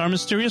with us our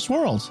mysterious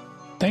world.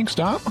 Thanks,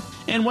 Dom.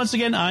 And once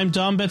again, I'm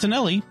Dom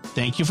Bettinelli.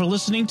 Thank you for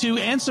listening to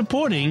and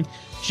supporting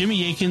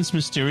Jimmy Akin's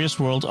Mysterious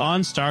World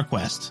on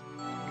StarQuest.